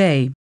myself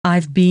today.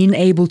 I've been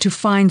able to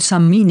find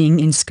some meaning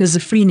in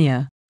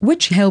schizophrenia,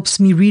 which helps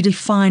me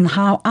redefine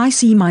how I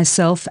see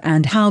myself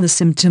and how the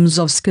symptoms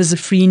of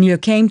schizophrenia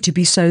came to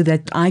be, so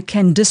that I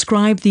can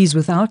describe these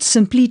without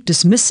simply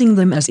dismissing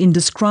them as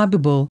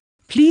indescribable.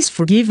 Please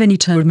forgive any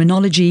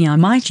terminology I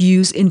might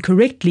use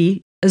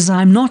incorrectly, as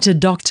I'm not a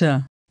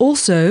doctor.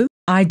 Also,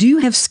 I do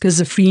have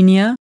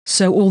schizophrenia,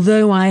 so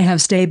although I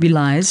have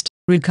stabilized,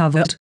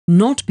 recovered,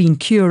 not been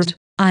cured,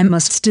 I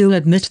must still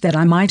admit that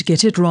I might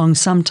get it wrong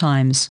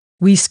sometimes.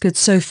 We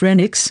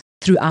schizophrenics,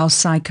 through our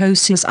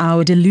psychosis,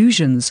 our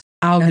delusions,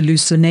 Our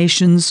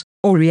hallucinations,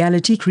 or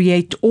reality,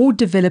 create or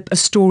develop a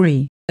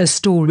story, a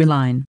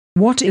storyline.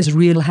 What is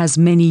real has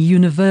many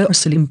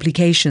universal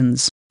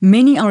implications.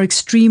 Many are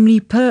extremely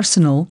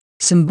personal,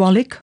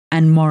 symbolic,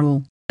 and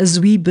moral. As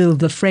we build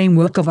the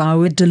framework of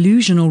our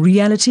delusional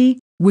reality,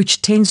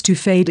 which tends to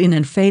fade in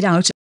and fade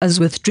out, as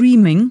with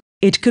dreaming,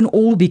 it can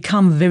all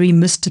become very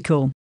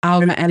mystical.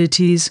 Our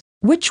realities,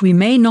 which we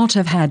may not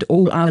have had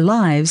all our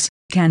lives,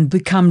 can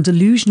become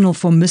delusional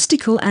for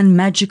mystical and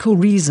magical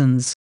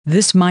reasons.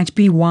 This might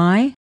be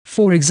why,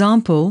 for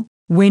example,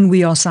 when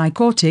we are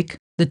psychotic,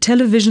 the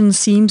television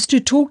seems to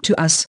talk to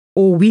us,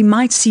 or we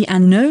might see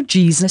and know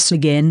Jesus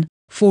again,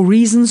 for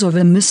reasons of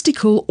a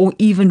mystical or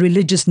even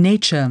religious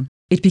nature.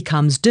 It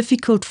becomes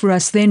difficult for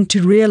us then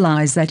to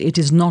realize that it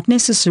is not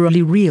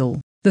necessarily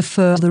real. The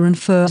further and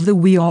further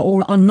we are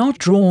or are not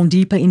drawn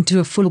deeper into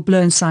a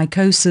full-blown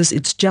psychosis,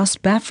 it's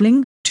just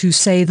baffling, to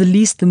say the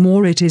least. The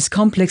more it is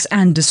complex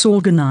and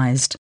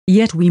disorganized.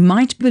 Yet we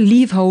might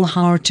believe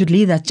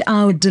wholeheartedly that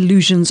our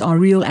delusions are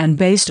real and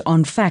based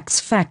on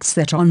facts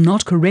that are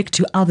not correct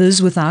to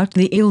others without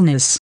the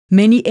illness.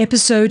 Many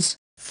episodes,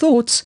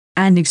 thoughts,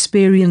 and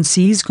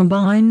experiences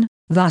combine,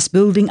 thus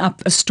building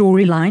up a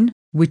storyline,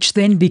 which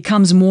then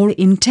becomes more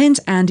intense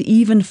and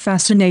even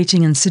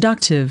fascinating and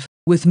seductive,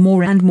 with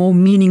more and more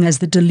meaning as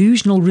the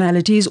delusional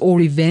realities or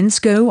events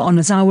go on.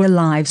 As our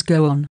lives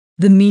go on,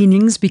 the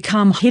meanings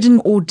become hidden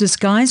or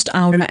disguised.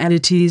 Our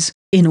realities,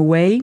 in a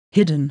way,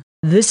 hidden.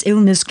 This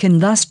illness can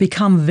thus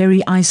become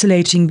very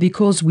isolating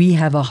because we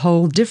have a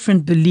whole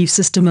different belief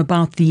system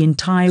about the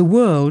entire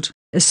world,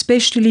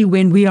 especially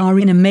when we are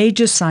in a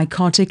major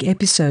psychotic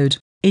episode.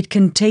 It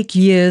can take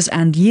years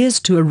and years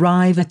to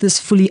arrive at this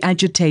fully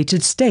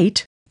agitated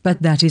state,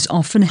 but that is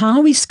often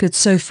how we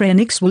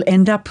schizophrenics will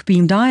end up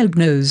being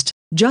diagnosed,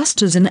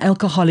 just as an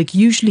alcoholic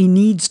usually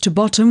needs to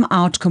bottom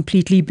out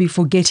completely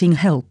before getting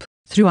help.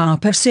 Through our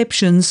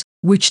perceptions,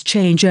 which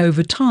change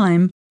over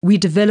time, we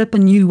develop a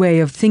new way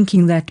of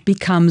thinking that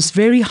becomes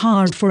very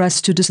hard for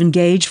us to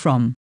disengage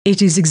from.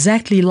 It is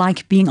exactly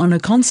like being on a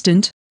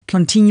constant,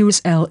 continuous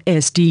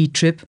LSD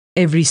trip,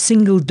 every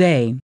single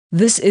day.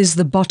 This is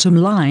the bottom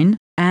line,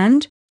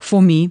 and,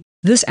 for me,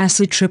 this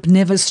acid trip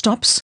never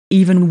stops,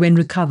 even when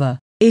recover.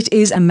 It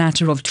is a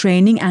matter of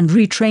training and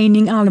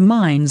retraining our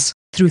minds,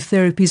 through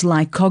therapies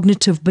like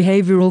cognitive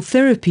behavioral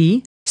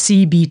therapy,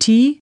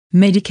 CBT,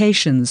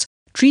 medications,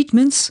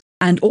 treatments,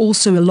 and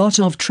also a lot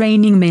of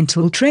training,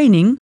 mental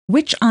training,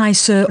 which I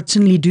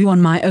certainly do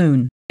on my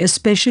own,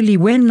 especially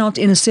when not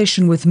in a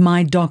session with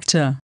my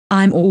doctor.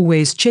 I'm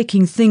always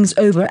checking things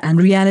over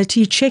and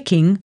reality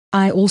checking.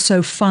 I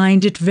also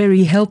find it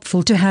very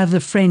helpful to have a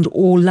friend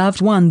or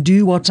loved one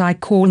do what I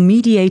call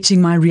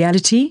mediating my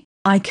reality.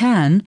 I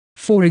can,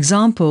 for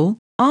example,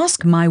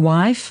 ask my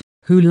wife,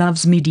 who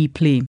loves me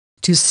deeply,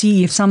 to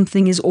see if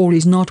something is or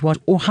is not what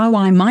or how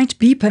I might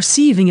be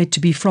perceiving it to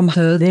be. From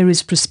her there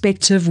is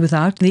perspective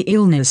without the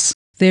illness.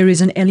 There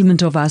is an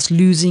element of us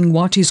losing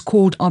what is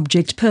called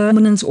object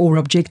permanence or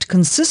object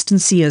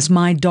consistency, as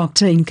my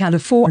doctor in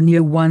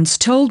California once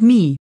told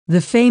me.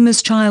 The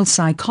famous child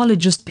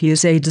psychologist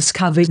PSA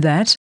discovered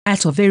that,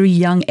 at a very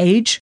young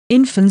age,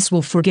 infants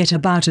will forget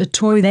about a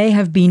toy they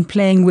have been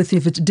playing with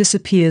if it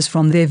disappears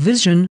from their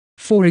vision.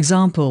 For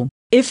example,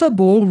 if a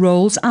ball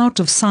rolls out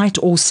of sight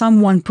or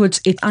someone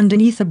puts it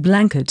underneath a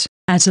blanket,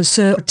 at a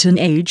certain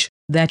age,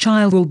 that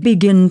child will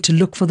begin to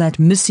look for that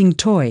missing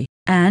toy,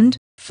 and,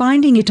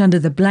 finding it under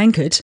the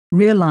blanket,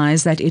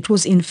 realize that it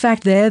was in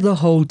fact there the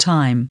whole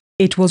time.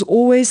 It was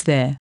always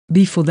there.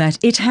 Before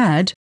that it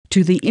had,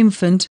 to the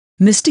infant,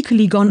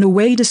 mystically gone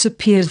away,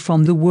 disappeared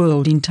from the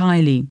world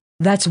entirely.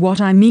 That's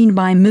what I mean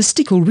by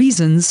mystical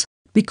reasons,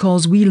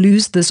 because we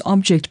lose this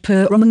object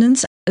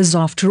permanence, as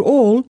after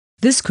all,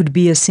 this could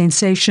be a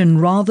sensation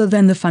rather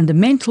than the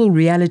fundamental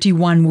reality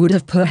one would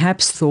have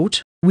perhaps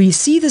thought. We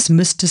see this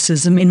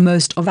mysticism in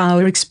most of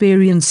our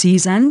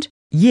experiences and,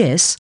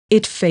 yes,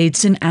 it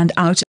fades in and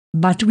out,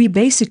 but we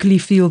basically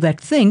feel that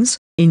things,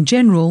 in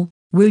general,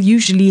 will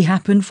usually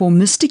happen for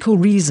mystical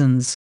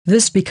reasons.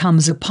 This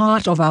becomes a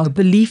part of our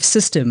belief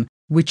system,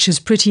 which is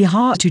pretty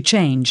hard to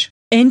change.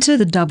 Enter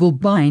the double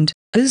bind,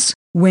 as,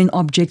 when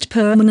object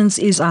permanence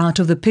is out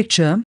of the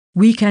picture,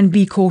 we can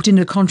be caught in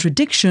a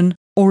contradiction,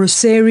 or a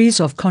series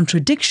of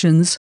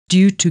contradictions,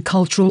 due to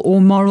cultural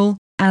or moral,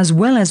 as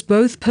well as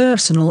both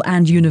personal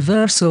and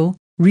universal,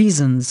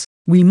 reasons.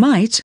 We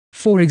might,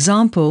 for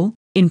example,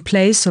 in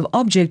place of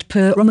object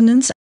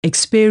permanence,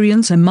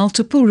 experience a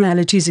multiple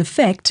realities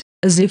effect,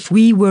 as if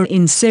we were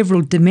in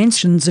several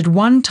dimensions at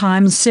one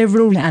time,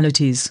 several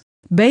realities.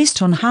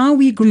 Based on how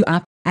we grew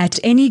up, at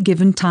any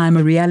given time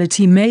a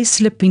reality may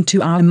slip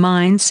into our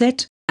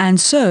mindset, and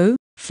so,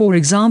 for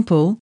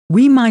example,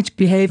 we might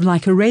behave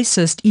like a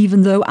racist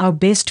even though our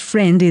best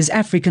friend is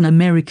African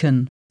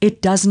American.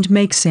 It doesn't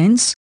make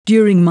sense.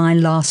 During my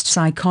last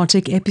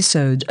psychotic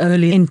episode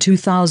early in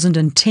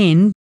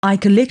 2010, I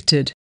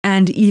collected,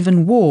 and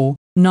even wore,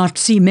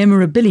 Nazi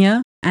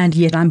memorabilia, and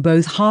yet I'm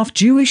both half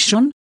Jewish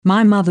on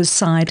my mother's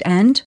side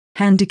and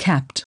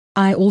handicapped.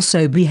 I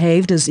also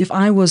behaved as if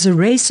I was a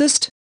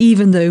racist,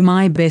 even though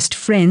my best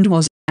friend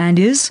was, and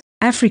is,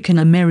 African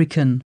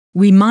American.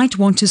 We might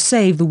want to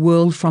save the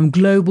world from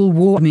global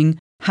warming,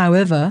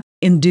 however,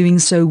 in doing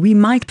so we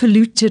might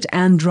pollute it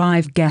and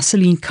drive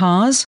gasoline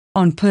cars,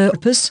 on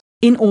purpose,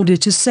 in order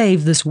to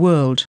save this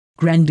world.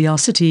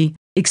 Grandiosity,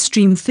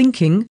 extreme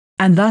thinking,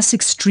 and thus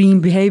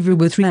extreme behavior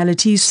with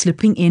realities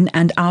slipping in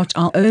and out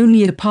are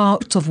only a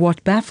part of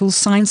what baffles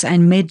science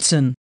and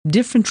medicine.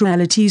 Different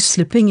realities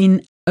slipping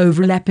in,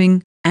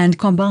 overlapping, and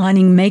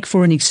combining make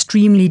for an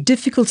extremely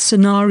difficult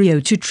scenario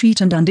to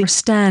treat and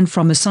understand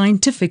from a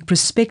scientific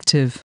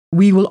perspective.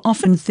 We will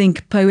often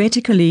think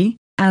poetically,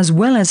 as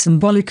well as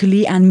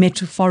symbolically and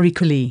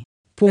metaphorically.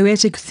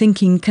 Poetic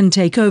thinking can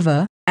take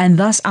over, and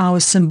thus our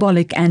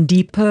symbolic and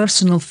deep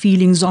personal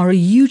feelings are a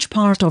huge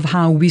part of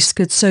how we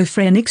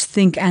schizophrenics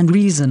think and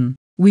reason.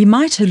 We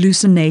might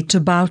hallucinate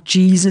about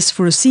Jesus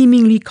for a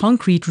seemingly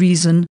concrete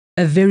reason,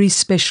 a very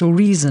special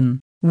reason.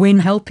 When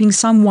helping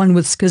someone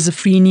with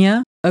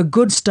schizophrenia, a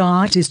good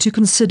start is to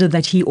consider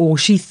that he or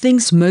she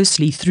thinks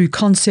mostly through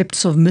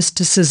concepts of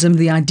mysticism,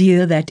 the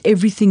idea that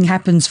everything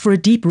happens for a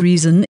deep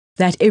reason,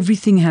 that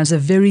everything has a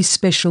very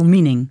special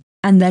meaning,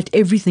 and that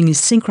everything is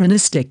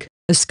synchronistic.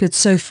 A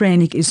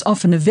schizophrenic is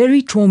often a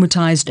very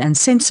traumatized and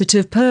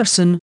sensitive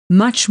person,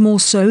 much more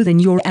so than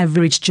your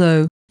average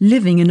Joe,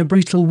 living in a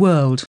brutal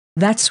world.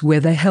 That's where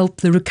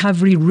the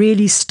recovery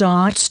really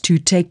starts to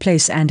take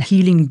place and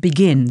healing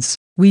begins.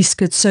 We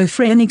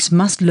schizophrenics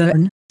must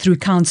learn, through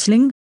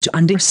counseling, to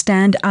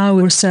understand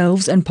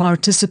ourselves and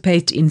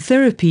participate in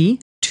therapy,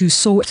 to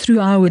sort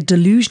through our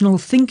delusional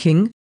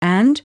thinking,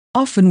 and,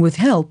 often with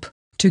help,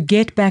 to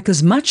get back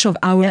as much of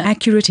our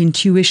accurate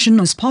intuition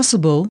as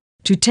possible,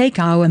 to take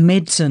our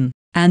medicine,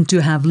 and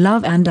to have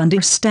love and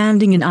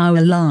understanding in our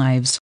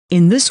lives.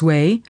 In this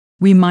way,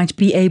 we might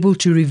be able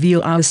to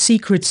reveal our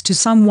secrets to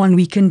someone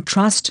we can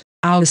trust,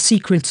 our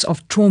secrets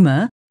of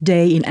trauma,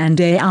 day in and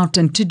day out,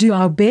 and to do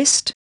our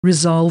best,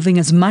 resolving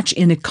as much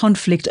inner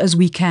conflict as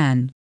we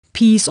can.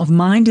 Peace of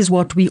mind is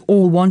what we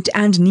all want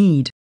and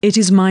need. It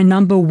is my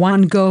number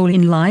one goal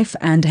in life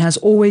and has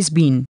always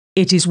been.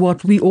 It is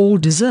what we all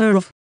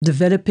deserve.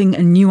 Developing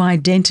a new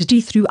identity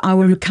through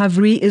our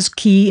recovery is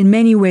key in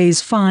many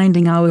ways,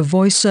 finding our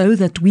voice so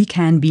that we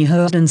can be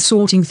heard and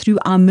sorting through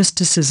our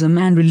mysticism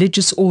and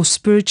religious or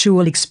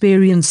spiritual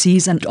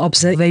experiences and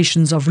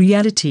observations of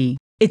reality.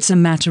 It's a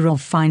matter of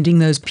finding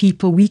those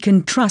people we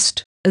can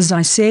trust, as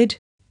I said,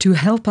 to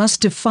help us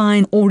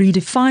define or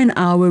redefine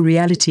our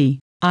reality.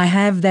 I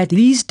have that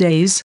these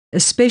days,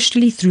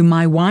 especially through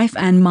my wife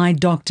and my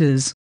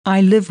doctors.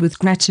 I live with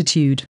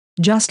gratitude.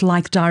 Just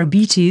like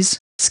diabetes,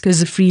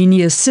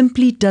 schizophrenia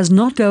simply does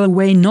not go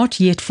away, not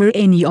yet for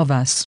any of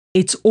us.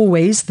 It's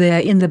always there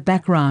in the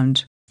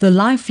background, the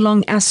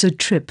lifelong acid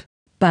trip.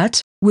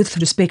 But, with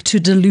respect to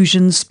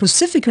delusions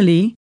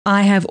specifically,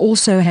 I have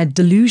also had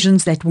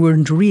delusions that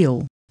weren't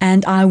real.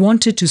 And I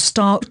wanted to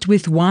start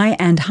with why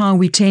and how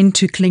we tend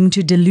to cling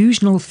to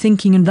delusional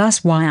thinking, and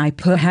thus why I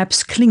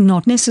perhaps cling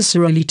not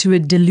necessarily to a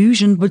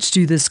delusion but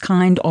to this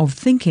kind of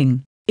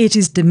thinking. It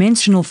is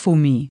dimensional for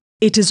me.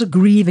 It is a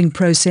grieving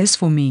process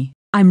for me.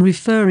 I'm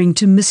referring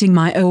to missing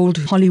my old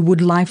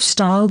Hollywood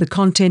lifestyle, the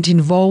content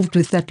involved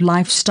with that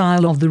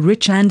lifestyle of the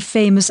rich and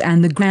famous,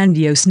 and the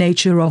grandiose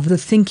nature of the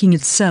thinking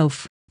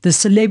itself. The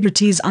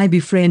celebrities I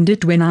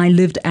befriended when I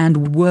lived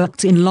and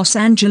worked in Los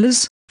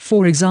Angeles,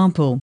 for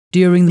example.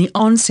 During the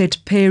onset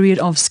period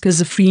of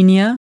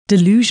schizophrenia,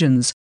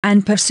 delusions,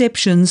 and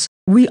perceptions,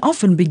 we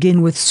often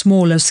begin with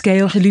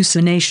smaller-scale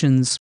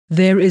hallucinations.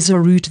 There is a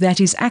root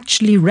that is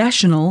actually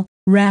rational,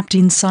 wrapped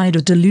inside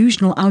a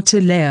delusional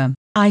outer layer.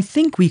 I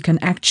think we can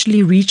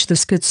actually reach the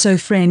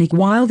schizophrenic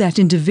while that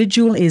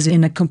individual is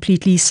in a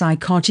completely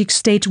psychotic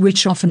state,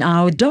 which often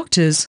our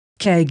doctors,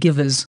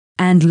 caregivers,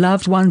 and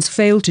loved ones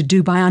fail to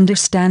do by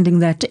understanding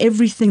that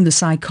everything the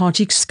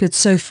psychotic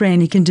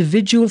schizophrenic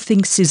individual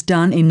thinks is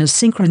done in a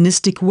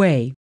synchronistic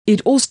way.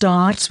 It all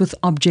starts with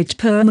object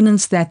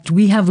permanence, that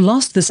we have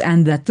lost this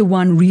and that the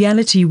one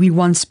reality we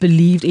once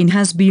believed in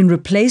has been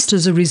replaced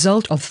as a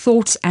result of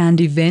thoughts and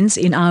events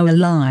in our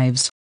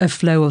lives, a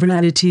flow of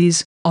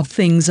realities, of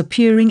things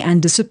appearing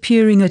and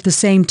disappearing at the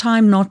same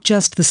time, not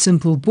just the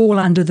simple ball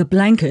under the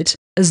blanket,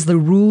 as the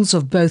rules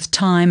of both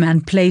time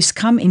and place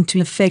come into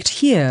effect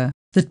here.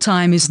 The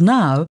time is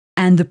now,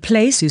 and the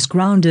place is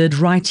grounded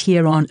right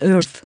here on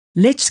Earth.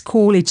 Let's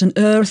call it an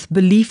Earth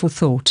belief or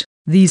thought.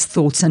 These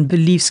thoughts and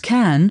beliefs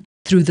can,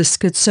 through the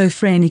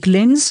schizophrenic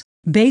lens,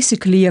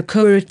 basically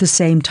occur at the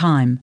same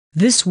time.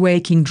 This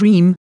waking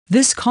dream,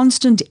 this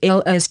constant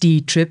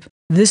LSD trip,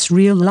 this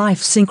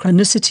real-life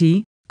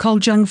synchronicity. Carl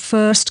Jung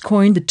first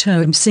coined the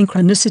term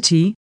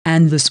synchronicity,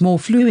 and this more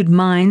fluid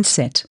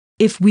mindset.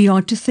 If we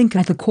are to think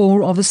at the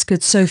core of a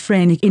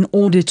schizophrenic in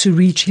order to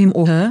reach him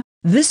or her,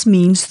 this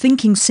means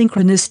thinking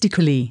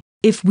synchronistically.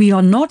 If we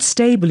are not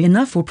stable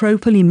enough or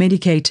properly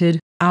medicated,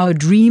 our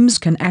dreams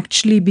can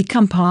actually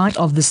become part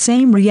of the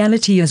same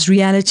reality as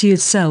reality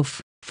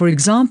itself. For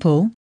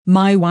example,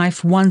 my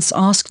wife once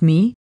asked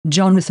me,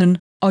 "Jonathan,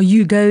 are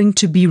you going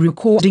to be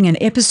recording an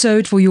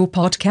episode for your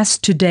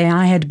podcast today?"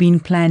 I had been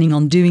planning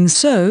on doing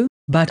so,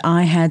 but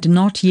I had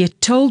not yet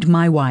told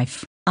my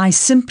wife. I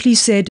simply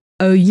said,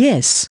 "Oh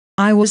yes,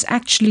 I was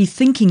actually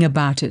thinking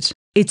about it.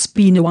 It's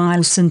been a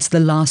while since the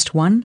last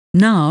one."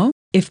 Now,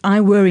 if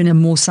I were in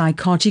a more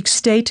psychotic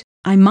state,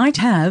 I might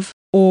have,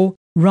 or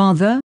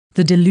rather,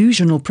 the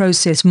delusional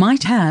process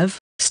might have,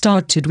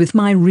 started with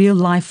my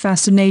real-life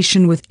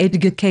fascination with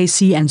Edgar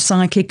Cayce and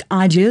psychic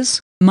ideas,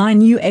 my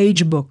New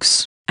Age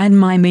books, and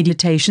my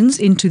meditations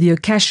into the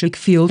Akashic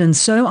field, and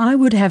so I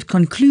would have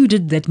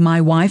concluded that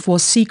my wife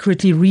was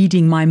secretly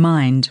reading my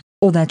mind,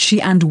 or that she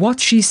and what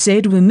she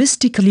said were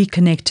mystically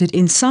connected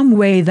in some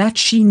way, that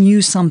she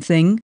knew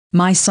something.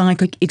 My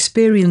psychic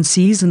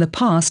experiences in the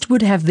past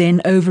would have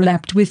then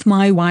overlapped with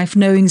my wife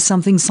knowing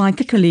something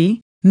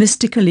psychically,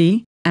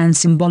 mystically, and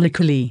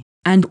symbolically,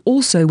 and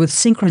also with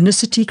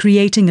synchronicity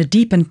creating a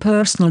deep and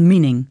personal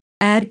meaning.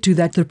 Add to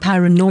that the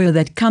paranoia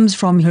that comes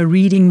from her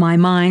reading my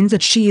mind,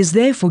 that she is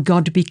there for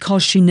God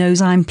because she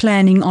knows I'm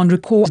planning on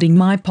recording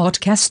my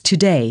podcast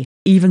today,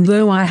 even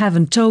though I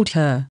haven't told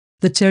her.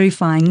 The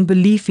terrifying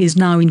belief is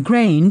now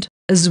ingrained,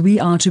 as we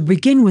are to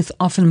begin with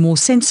often more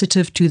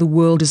sensitive to the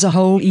world as a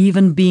whole.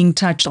 Even being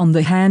touched on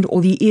the hand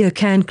or the ear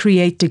can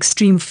create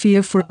extreme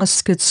fear for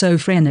us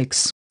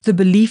schizophrenics. The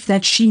belief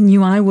that she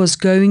knew I was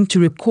going to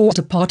record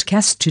a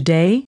podcast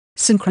today.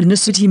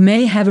 Synchronicity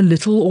may have a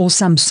little or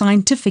some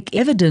scientific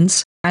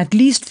evidence, at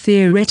least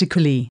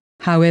theoretically.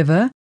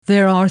 However,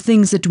 there are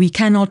things that we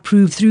cannot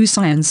prove through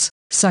science,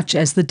 such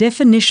as the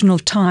definition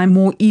of time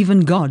or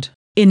even God.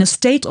 In a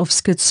state of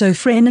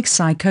schizophrenic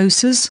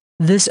psychosis,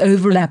 this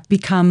overlap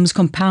becomes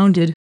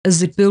compounded,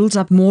 as it builds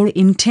up more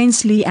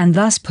intensely and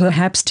thus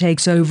perhaps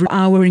takes over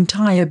our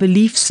entire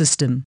belief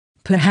system.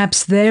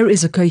 Perhaps there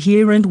is a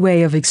coherent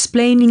way of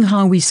explaining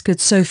how we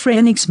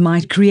schizophrenics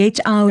might create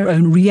our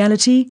own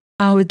reality,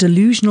 our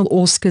delusional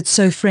or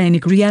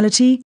schizophrenic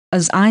reality,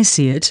 as I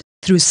see it,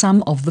 through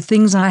some of the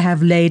things I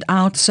have laid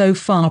out so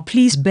far.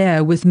 Please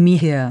bear with me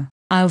here.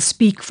 I'll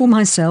speak for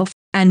myself,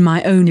 and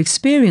my own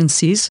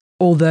experiences,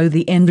 although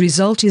the end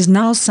result is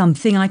now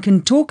something I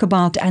can talk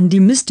about and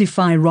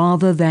demystify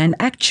rather than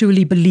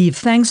actually believe,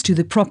 thanks to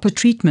the proper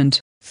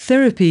treatment,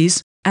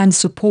 therapies, and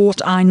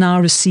support I now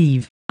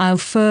receive. I'll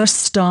first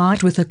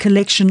start with a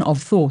collection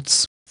of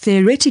thoughts.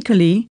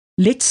 Theoretically,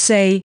 let's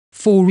say,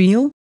 for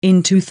real,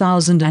 in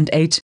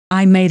 2008,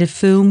 I made a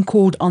film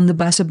called On the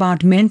Bus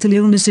about mental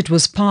illness. It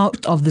was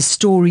part of the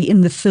story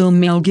in the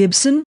film. Mel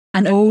Gibson,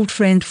 an old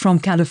friend from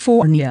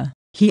California,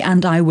 he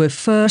and I were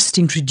first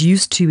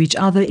introduced to each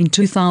other in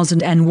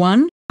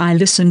 2001. I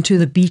listened to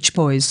the Beach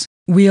Boys.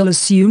 We'll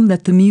assume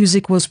that the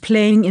music was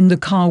playing in the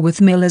car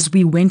with Mel as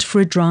we went for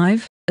a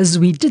drive. As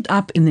we did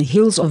up in the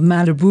hills of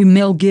Malibu.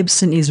 Mel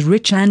Gibson is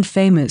rich and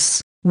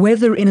famous,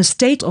 whether in a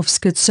state of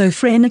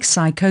schizophrenic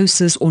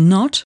psychosis or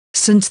not,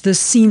 since this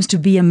seems to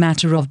be a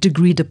matter of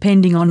degree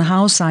depending on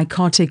how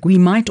psychotic we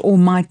might or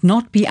might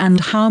not be and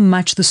how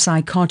much the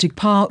psychotic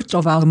part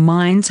of our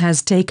minds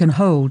has taken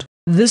hold.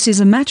 This is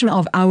a matter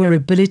of our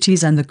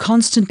abilities and the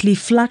constantly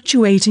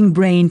fluctuating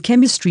brain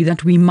chemistry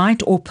that we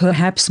might or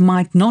perhaps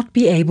might not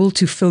be able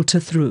to filter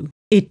through.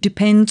 It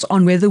depends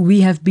on whether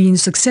we have been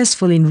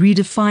successful in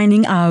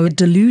redefining our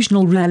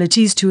delusional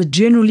realities to a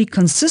generally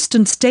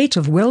consistent state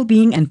of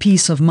well-being and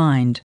peace of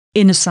mind.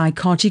 In a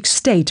psychotic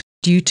state,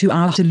 due to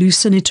our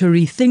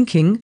hallucinatory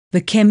thinking, the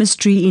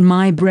chemistry in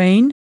my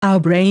brain, our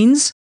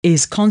brains,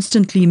 is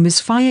constantly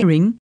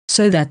misfiring,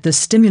 so that the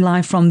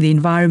stimuli from the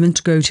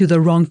environment go to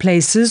the wrong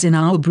places in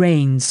our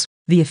brains.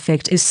 The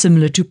effect is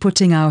similar to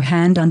putting our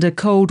hand under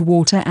cold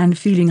water and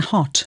feeling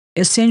hot.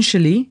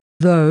 Essentially,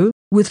 though,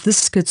 with the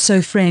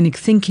schizophrenic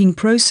thinking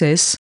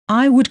process,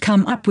 I would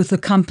come up with a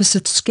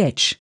composite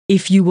sketch,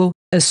 if you will,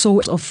 a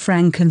sort of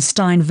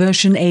Frankenstein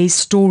version, a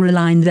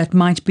storyline that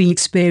might be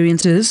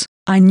experienced as,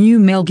 I knew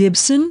Mel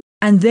Gibson,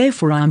 and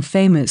therefore I'm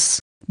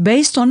famous.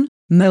 Based on,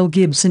 Mel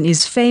Gibson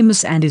is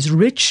famous and is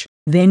rich,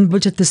 then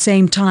but at the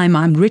same time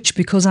I'm rich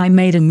because I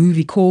made a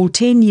movie called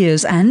 10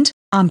 Years and,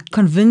 I'm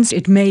convinced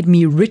it made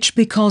me rich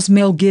because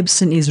Mel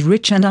Gibson is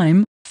rich, and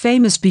I'm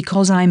famous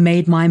because I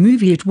made my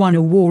movie, it won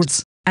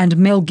awards. And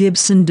Mel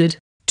Gibson did,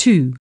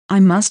 too.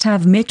 I must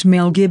have met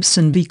Mel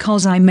Gibson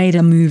because I made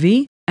a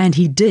movie, and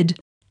he did,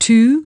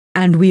 too,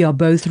 and we are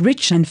both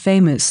rich and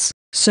famous.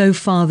 So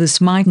far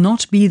this might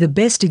not be the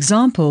best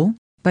example,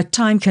 but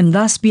time can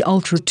thus be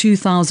altered.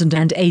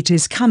 2008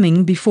 is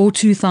coming before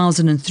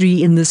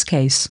 2003 in this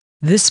case.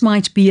 This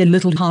might be a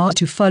little hard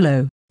to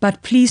follow,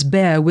 but please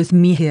bear with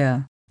me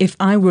here. If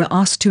I were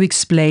asked to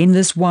explain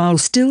this while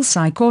still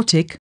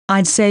psychotic,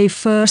 I'd say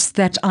first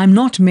that I'm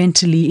not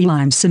mentally ill,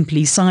 I'm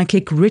simply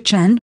psychic, rich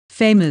and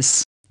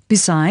famous.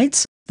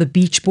 Besides, the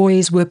Beach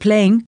Boys were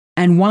playing,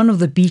 and one of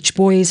the Beach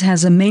Boys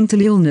has a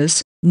mental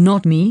illness,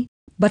 not me,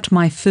 but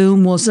my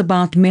film was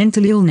about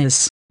mental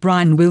illness.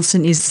 Brian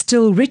Wilson is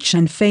still rich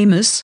and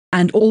famous,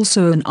 and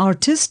also an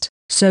artist,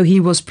 so he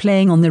was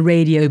playing on the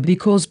radio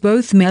because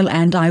both Mel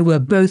and I were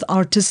both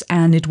artists,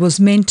 and it was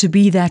meant to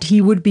be that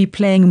he would be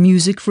playing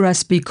music for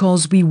us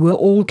because we were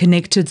all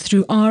connected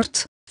through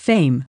art,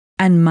 fame,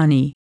 and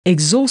money.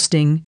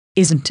 Exhausting,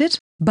 isn't it?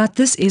 But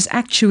this is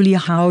actually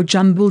how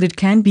jumbled it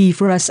can be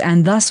for us,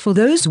 and thus for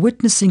those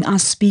witnessing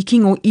us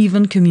speaking or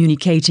even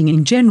communicating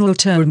in general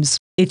terms.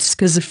 It's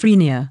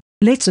schizophrenia.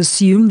 Let's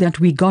assume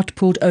that we got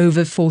pulled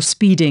over for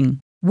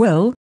speeding.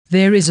 Well,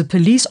 there is a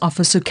police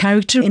officer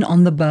character in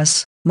On the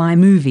Bus, my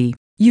movie.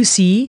 You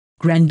see,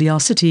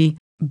 grandiosity,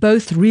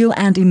 both real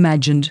and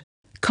imagined,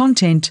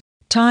 content,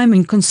 time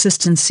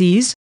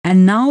inconsistencies,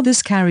 and now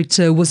this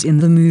character was in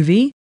the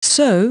movie.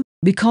 So,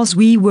 because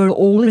we were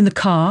all in the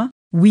car,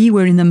 we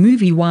were in the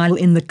movie while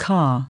in the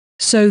car.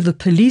 So the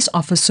police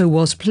officer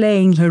was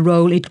playing her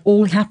role. It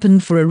all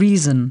happened for a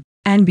reason.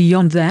 And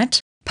beyond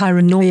that,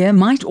 paranoia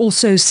might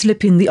also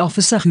slip in. The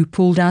officer who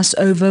pulled us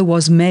over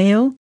was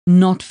male,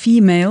 not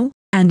female,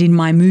 and in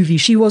my movie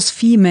she was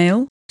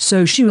female,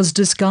 so she was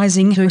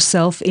disguising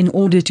herself in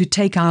order to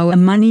take our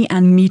money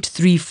and meet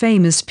 3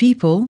 famous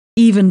people,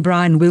 even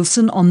Brian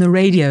Wilson on the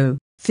radio.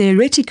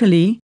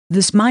 Theoretically,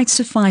 this might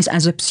suffice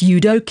as a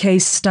pseudo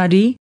case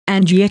study,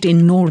 and yet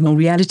in normal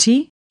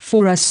reality,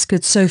 for us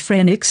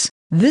schizophrenics,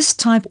 this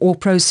type or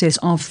process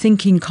of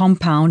thinking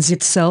compounds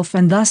itself,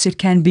 and thus it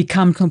can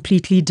become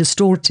completely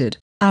distorted.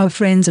 Our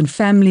friends and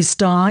family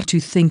start to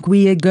think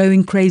we are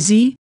going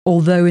crazy,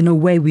 although in a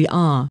way we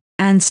are,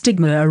 and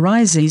stigma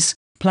arises,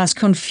 plus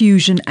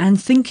confusion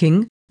and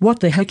thinking, what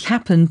the heck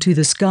happened to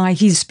this guy?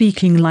 He's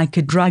speaking like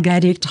a drug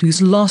addict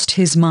who's lost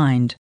his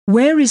mind.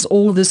 Where is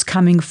all this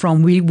coming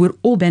from? We would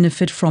all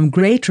benefit from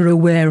greater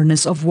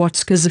awareness of what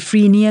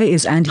schizophrenia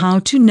is and how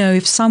to know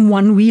if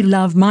someone we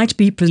love might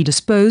be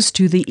predisposed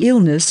to the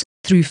illness,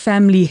 through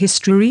family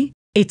history,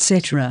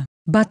 etc.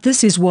 But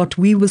this is what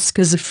we with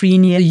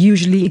schizophrenia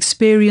usually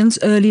experience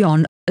early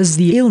on. As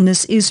the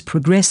illness is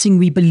progressing,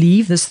 we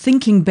believe this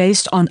thinking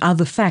based on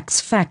other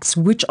facts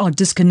which are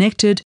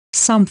disconnected,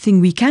 something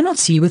we cannot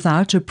see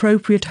without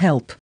appropriate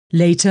help.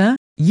 Later,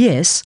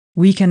 yes,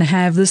 we can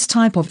have this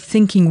type of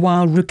thinking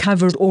while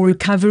recovered or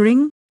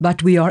recovering,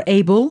 but we are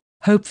able,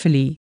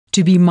 hopefully,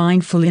 to be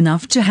mindful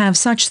enough to have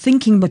such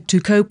thinking but to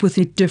cope with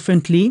it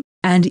differently,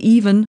 and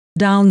even,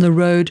 down the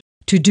road,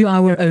 to do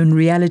our own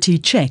reality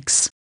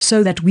checks,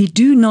 so that we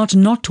do not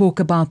talk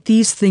about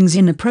these things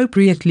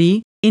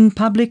inappropriately, in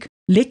public.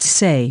 Let's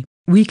say,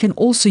 we can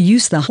also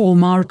use the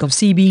hallmark of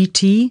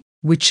CBT,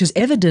 which is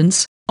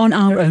evidence, on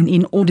our own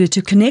in order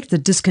to connect the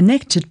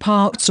disconnected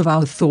parts of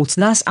our thoughts,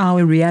 thus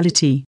our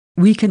reality.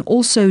 We can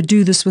also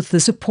do this with the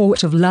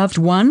support of loved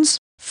ones,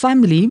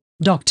 family,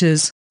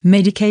 doctors,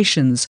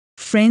 medications,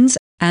 friends,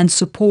 and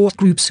support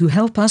groups who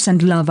help us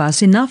and love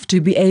us enough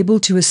to be able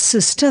to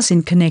assist us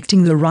in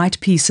connecting the right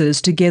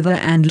pieces together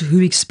and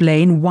who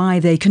explain why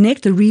they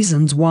connect, the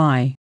reasons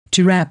why.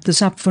 To wrap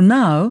this up for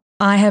now,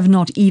 I have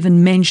not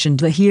even mentioned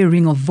the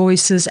hearing of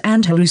voices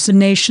and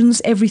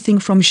hallucinations, everything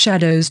from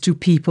shadows to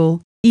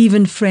people,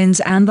 even friends,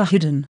 and the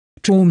hidden,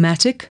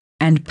 traumatic,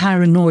 and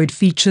paranoid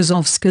features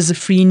of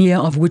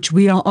schizophrenia of which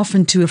we are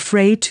often too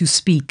afraid to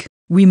speak.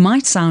 We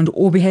might sound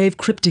or behave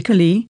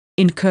cryptically,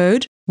 in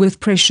code, with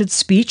pressured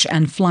speech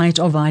and flight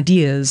of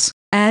ideas.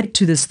 Add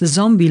to this the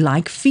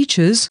zombie-like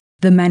features,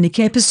 the manic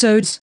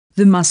episodes,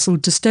 the muscle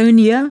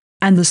dystonia,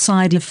 and the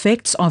side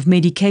effects of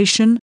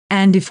medication,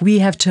 and if we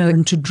have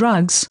turned to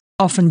drugs,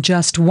 often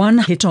just one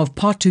hit of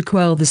pot to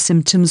quell the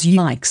symptoms.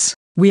 Yikes!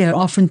 We are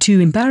often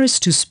too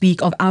embarrassed to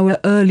speak of our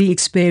early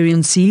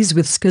experiences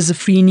with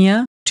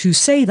schizophrenia, to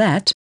say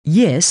that,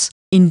 yes,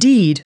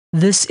 indeed,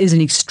 this is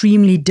an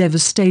extremely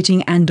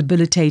devastating and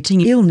debilitating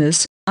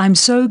illness. I'm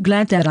so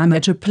glad that I'm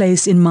at a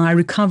place in my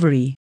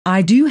recovery.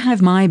 I do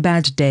have my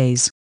bad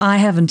days. I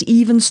haven't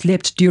even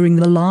slept during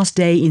the last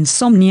day.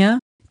 Insomnia,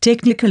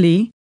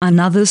 technically,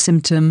 another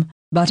symptom,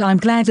 but I'm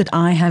glad that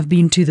I have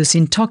been to this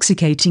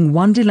intoxicating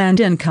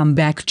wonderland and come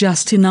back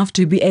just enough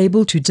to be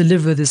able to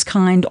deliver this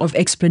kind of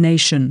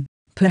explanation.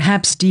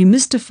 Perhaps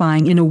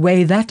demystifying in a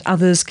way that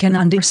others can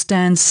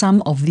understand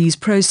some of these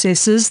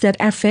processes that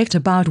affect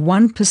about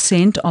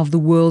 1% of the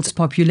world's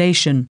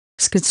population.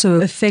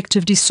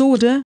 Schizoaffective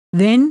disorder,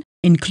 then,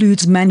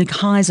 includes manic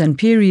highs and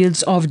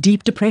periods of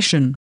deep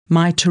depression.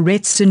 My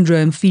Tourette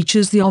syndrome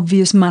features the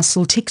obvious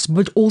muscle tics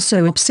but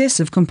also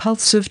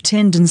obsessive-compulsive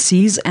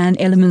tendencies and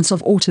elements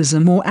of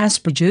autism or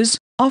Asperger's,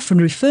 often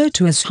referred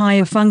to as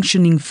higher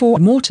functioning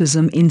form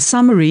autism in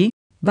summary,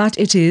 but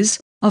it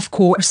is, of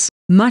course,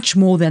 much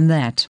more than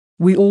that.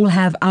 We all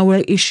have our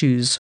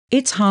issues.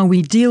 It's how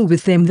we deal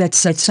with them that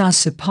sets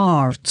us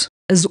apart.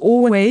 As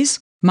always,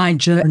 my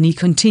journey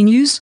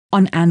continues,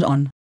 on and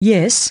on.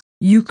 Yes,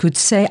 you could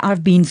say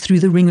I've been through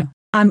the ringer.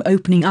 I'm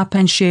opening up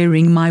and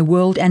sharing my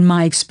world and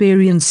my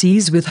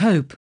experiences with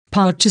hope.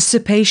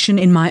 Participation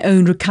in my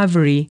own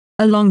recovery,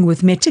 along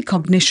with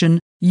metacognition,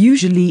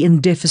 usually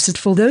in deficit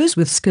for those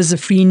with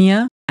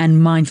schizophrenia,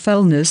 and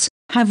mindfulness,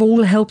 have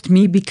all helped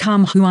me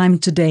become who I'm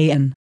today,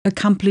 an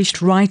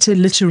accomplished writer,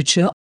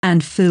 literature,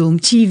 and film,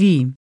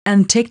 TV,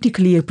 and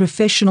technically a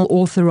professional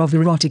author of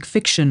erotic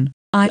fiction.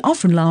 I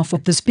often laugh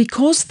at this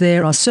because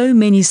there are so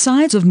many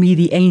sides of me,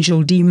 the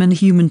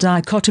angel-demon-human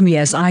dichotomy,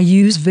 as I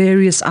use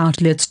various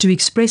outlets to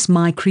express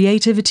my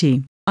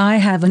creativity. I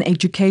have an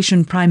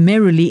education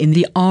primarily in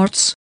the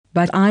arts,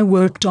 but I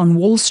worked on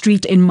Wall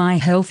Street in my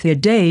healthier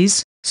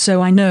days,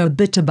 so I know a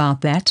bit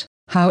about that.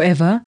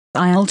 However,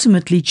 I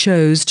ultimately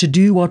chose to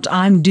do what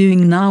I'm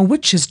doing now,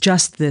 which is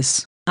just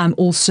this. I'm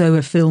also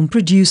a film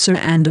producer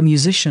and a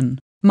musician.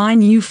 My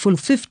new full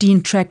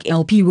 15-track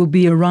LP will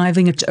be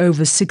arriving at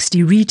over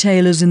 60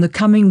 retailers in the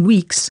coming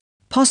weeks,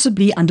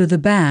 possibly under the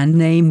band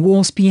name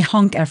Waspy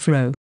Honk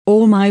Afro.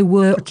 All my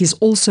work is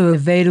also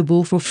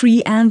available for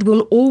free and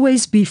will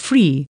always be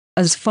free,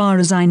 as far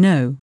as I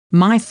know.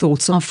 My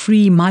thoughts are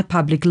free. My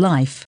public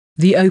life,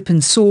 the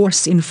open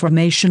source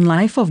information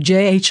life of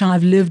JH.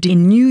 I've lived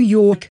in New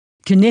York,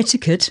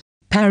 Connecticut,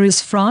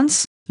 Paris,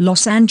 France,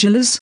 Los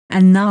Angeles,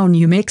 and now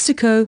New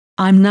Mexico.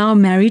 I'm now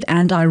married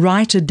and I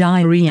write a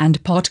diary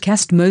and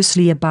podcast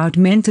mostly about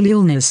mental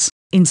illness,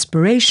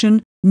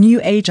 inspiration, new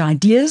age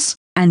ideas,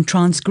 and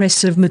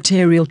transgressive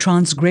material,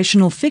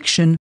 transgressional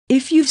fiction.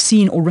 If you've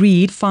seen or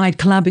read Fight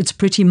Club, it's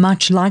pretty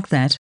much like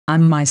that.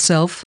 I'm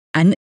myself,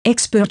 an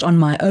expert on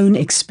my own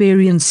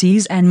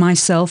experiences and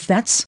myself.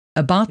 That's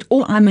about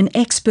all I'm an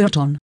expert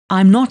on.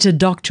 I'm not a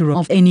doctor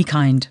of any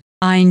kind.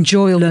 I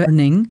enjoy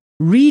learning,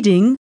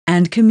 reading,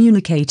 and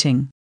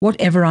communicating.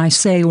 Whatever I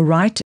say or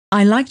write,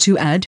 I like to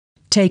add,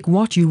 take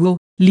what you will,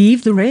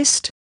 leave the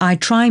rest. I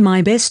try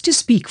my best to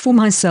speak for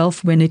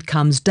myself when it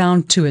comes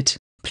down to it.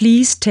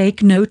 Please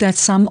take note that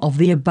some of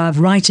the above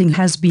writing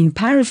has been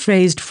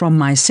paraphrased from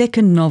my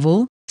second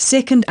novel,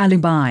 Second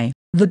Alibi,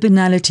 The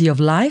Banality of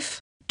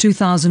Life,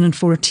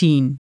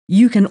 2014.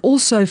 You can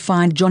also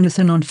find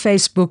Jonathan on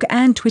Facebook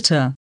and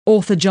Twitter.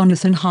 Author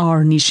Jonathan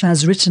Harnish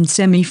has written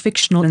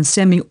semi-fictional and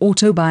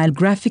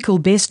semi-autobiographical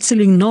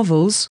best-selling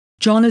novels,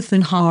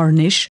 Jonathan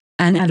Harnish,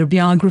 An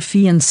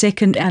Autobiography and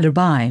Second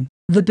Alibi,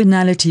 The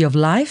Banality of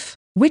Life,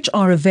 which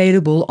are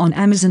available on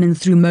Amazon and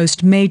through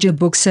most major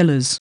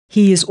booksellers.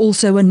 He is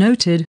also a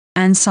noted,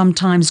 and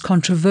sometimes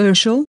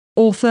controversial,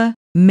 author,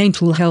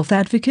 mental health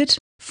advocate,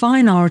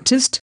 fine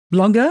artist,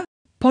 blogger,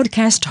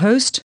 podcast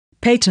host,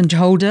 patent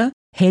holder,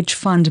 hedge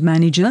fund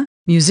manager,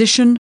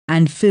 musician,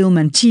 and film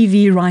and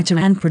TV writer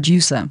and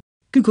producer.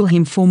 Google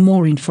him for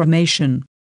more information.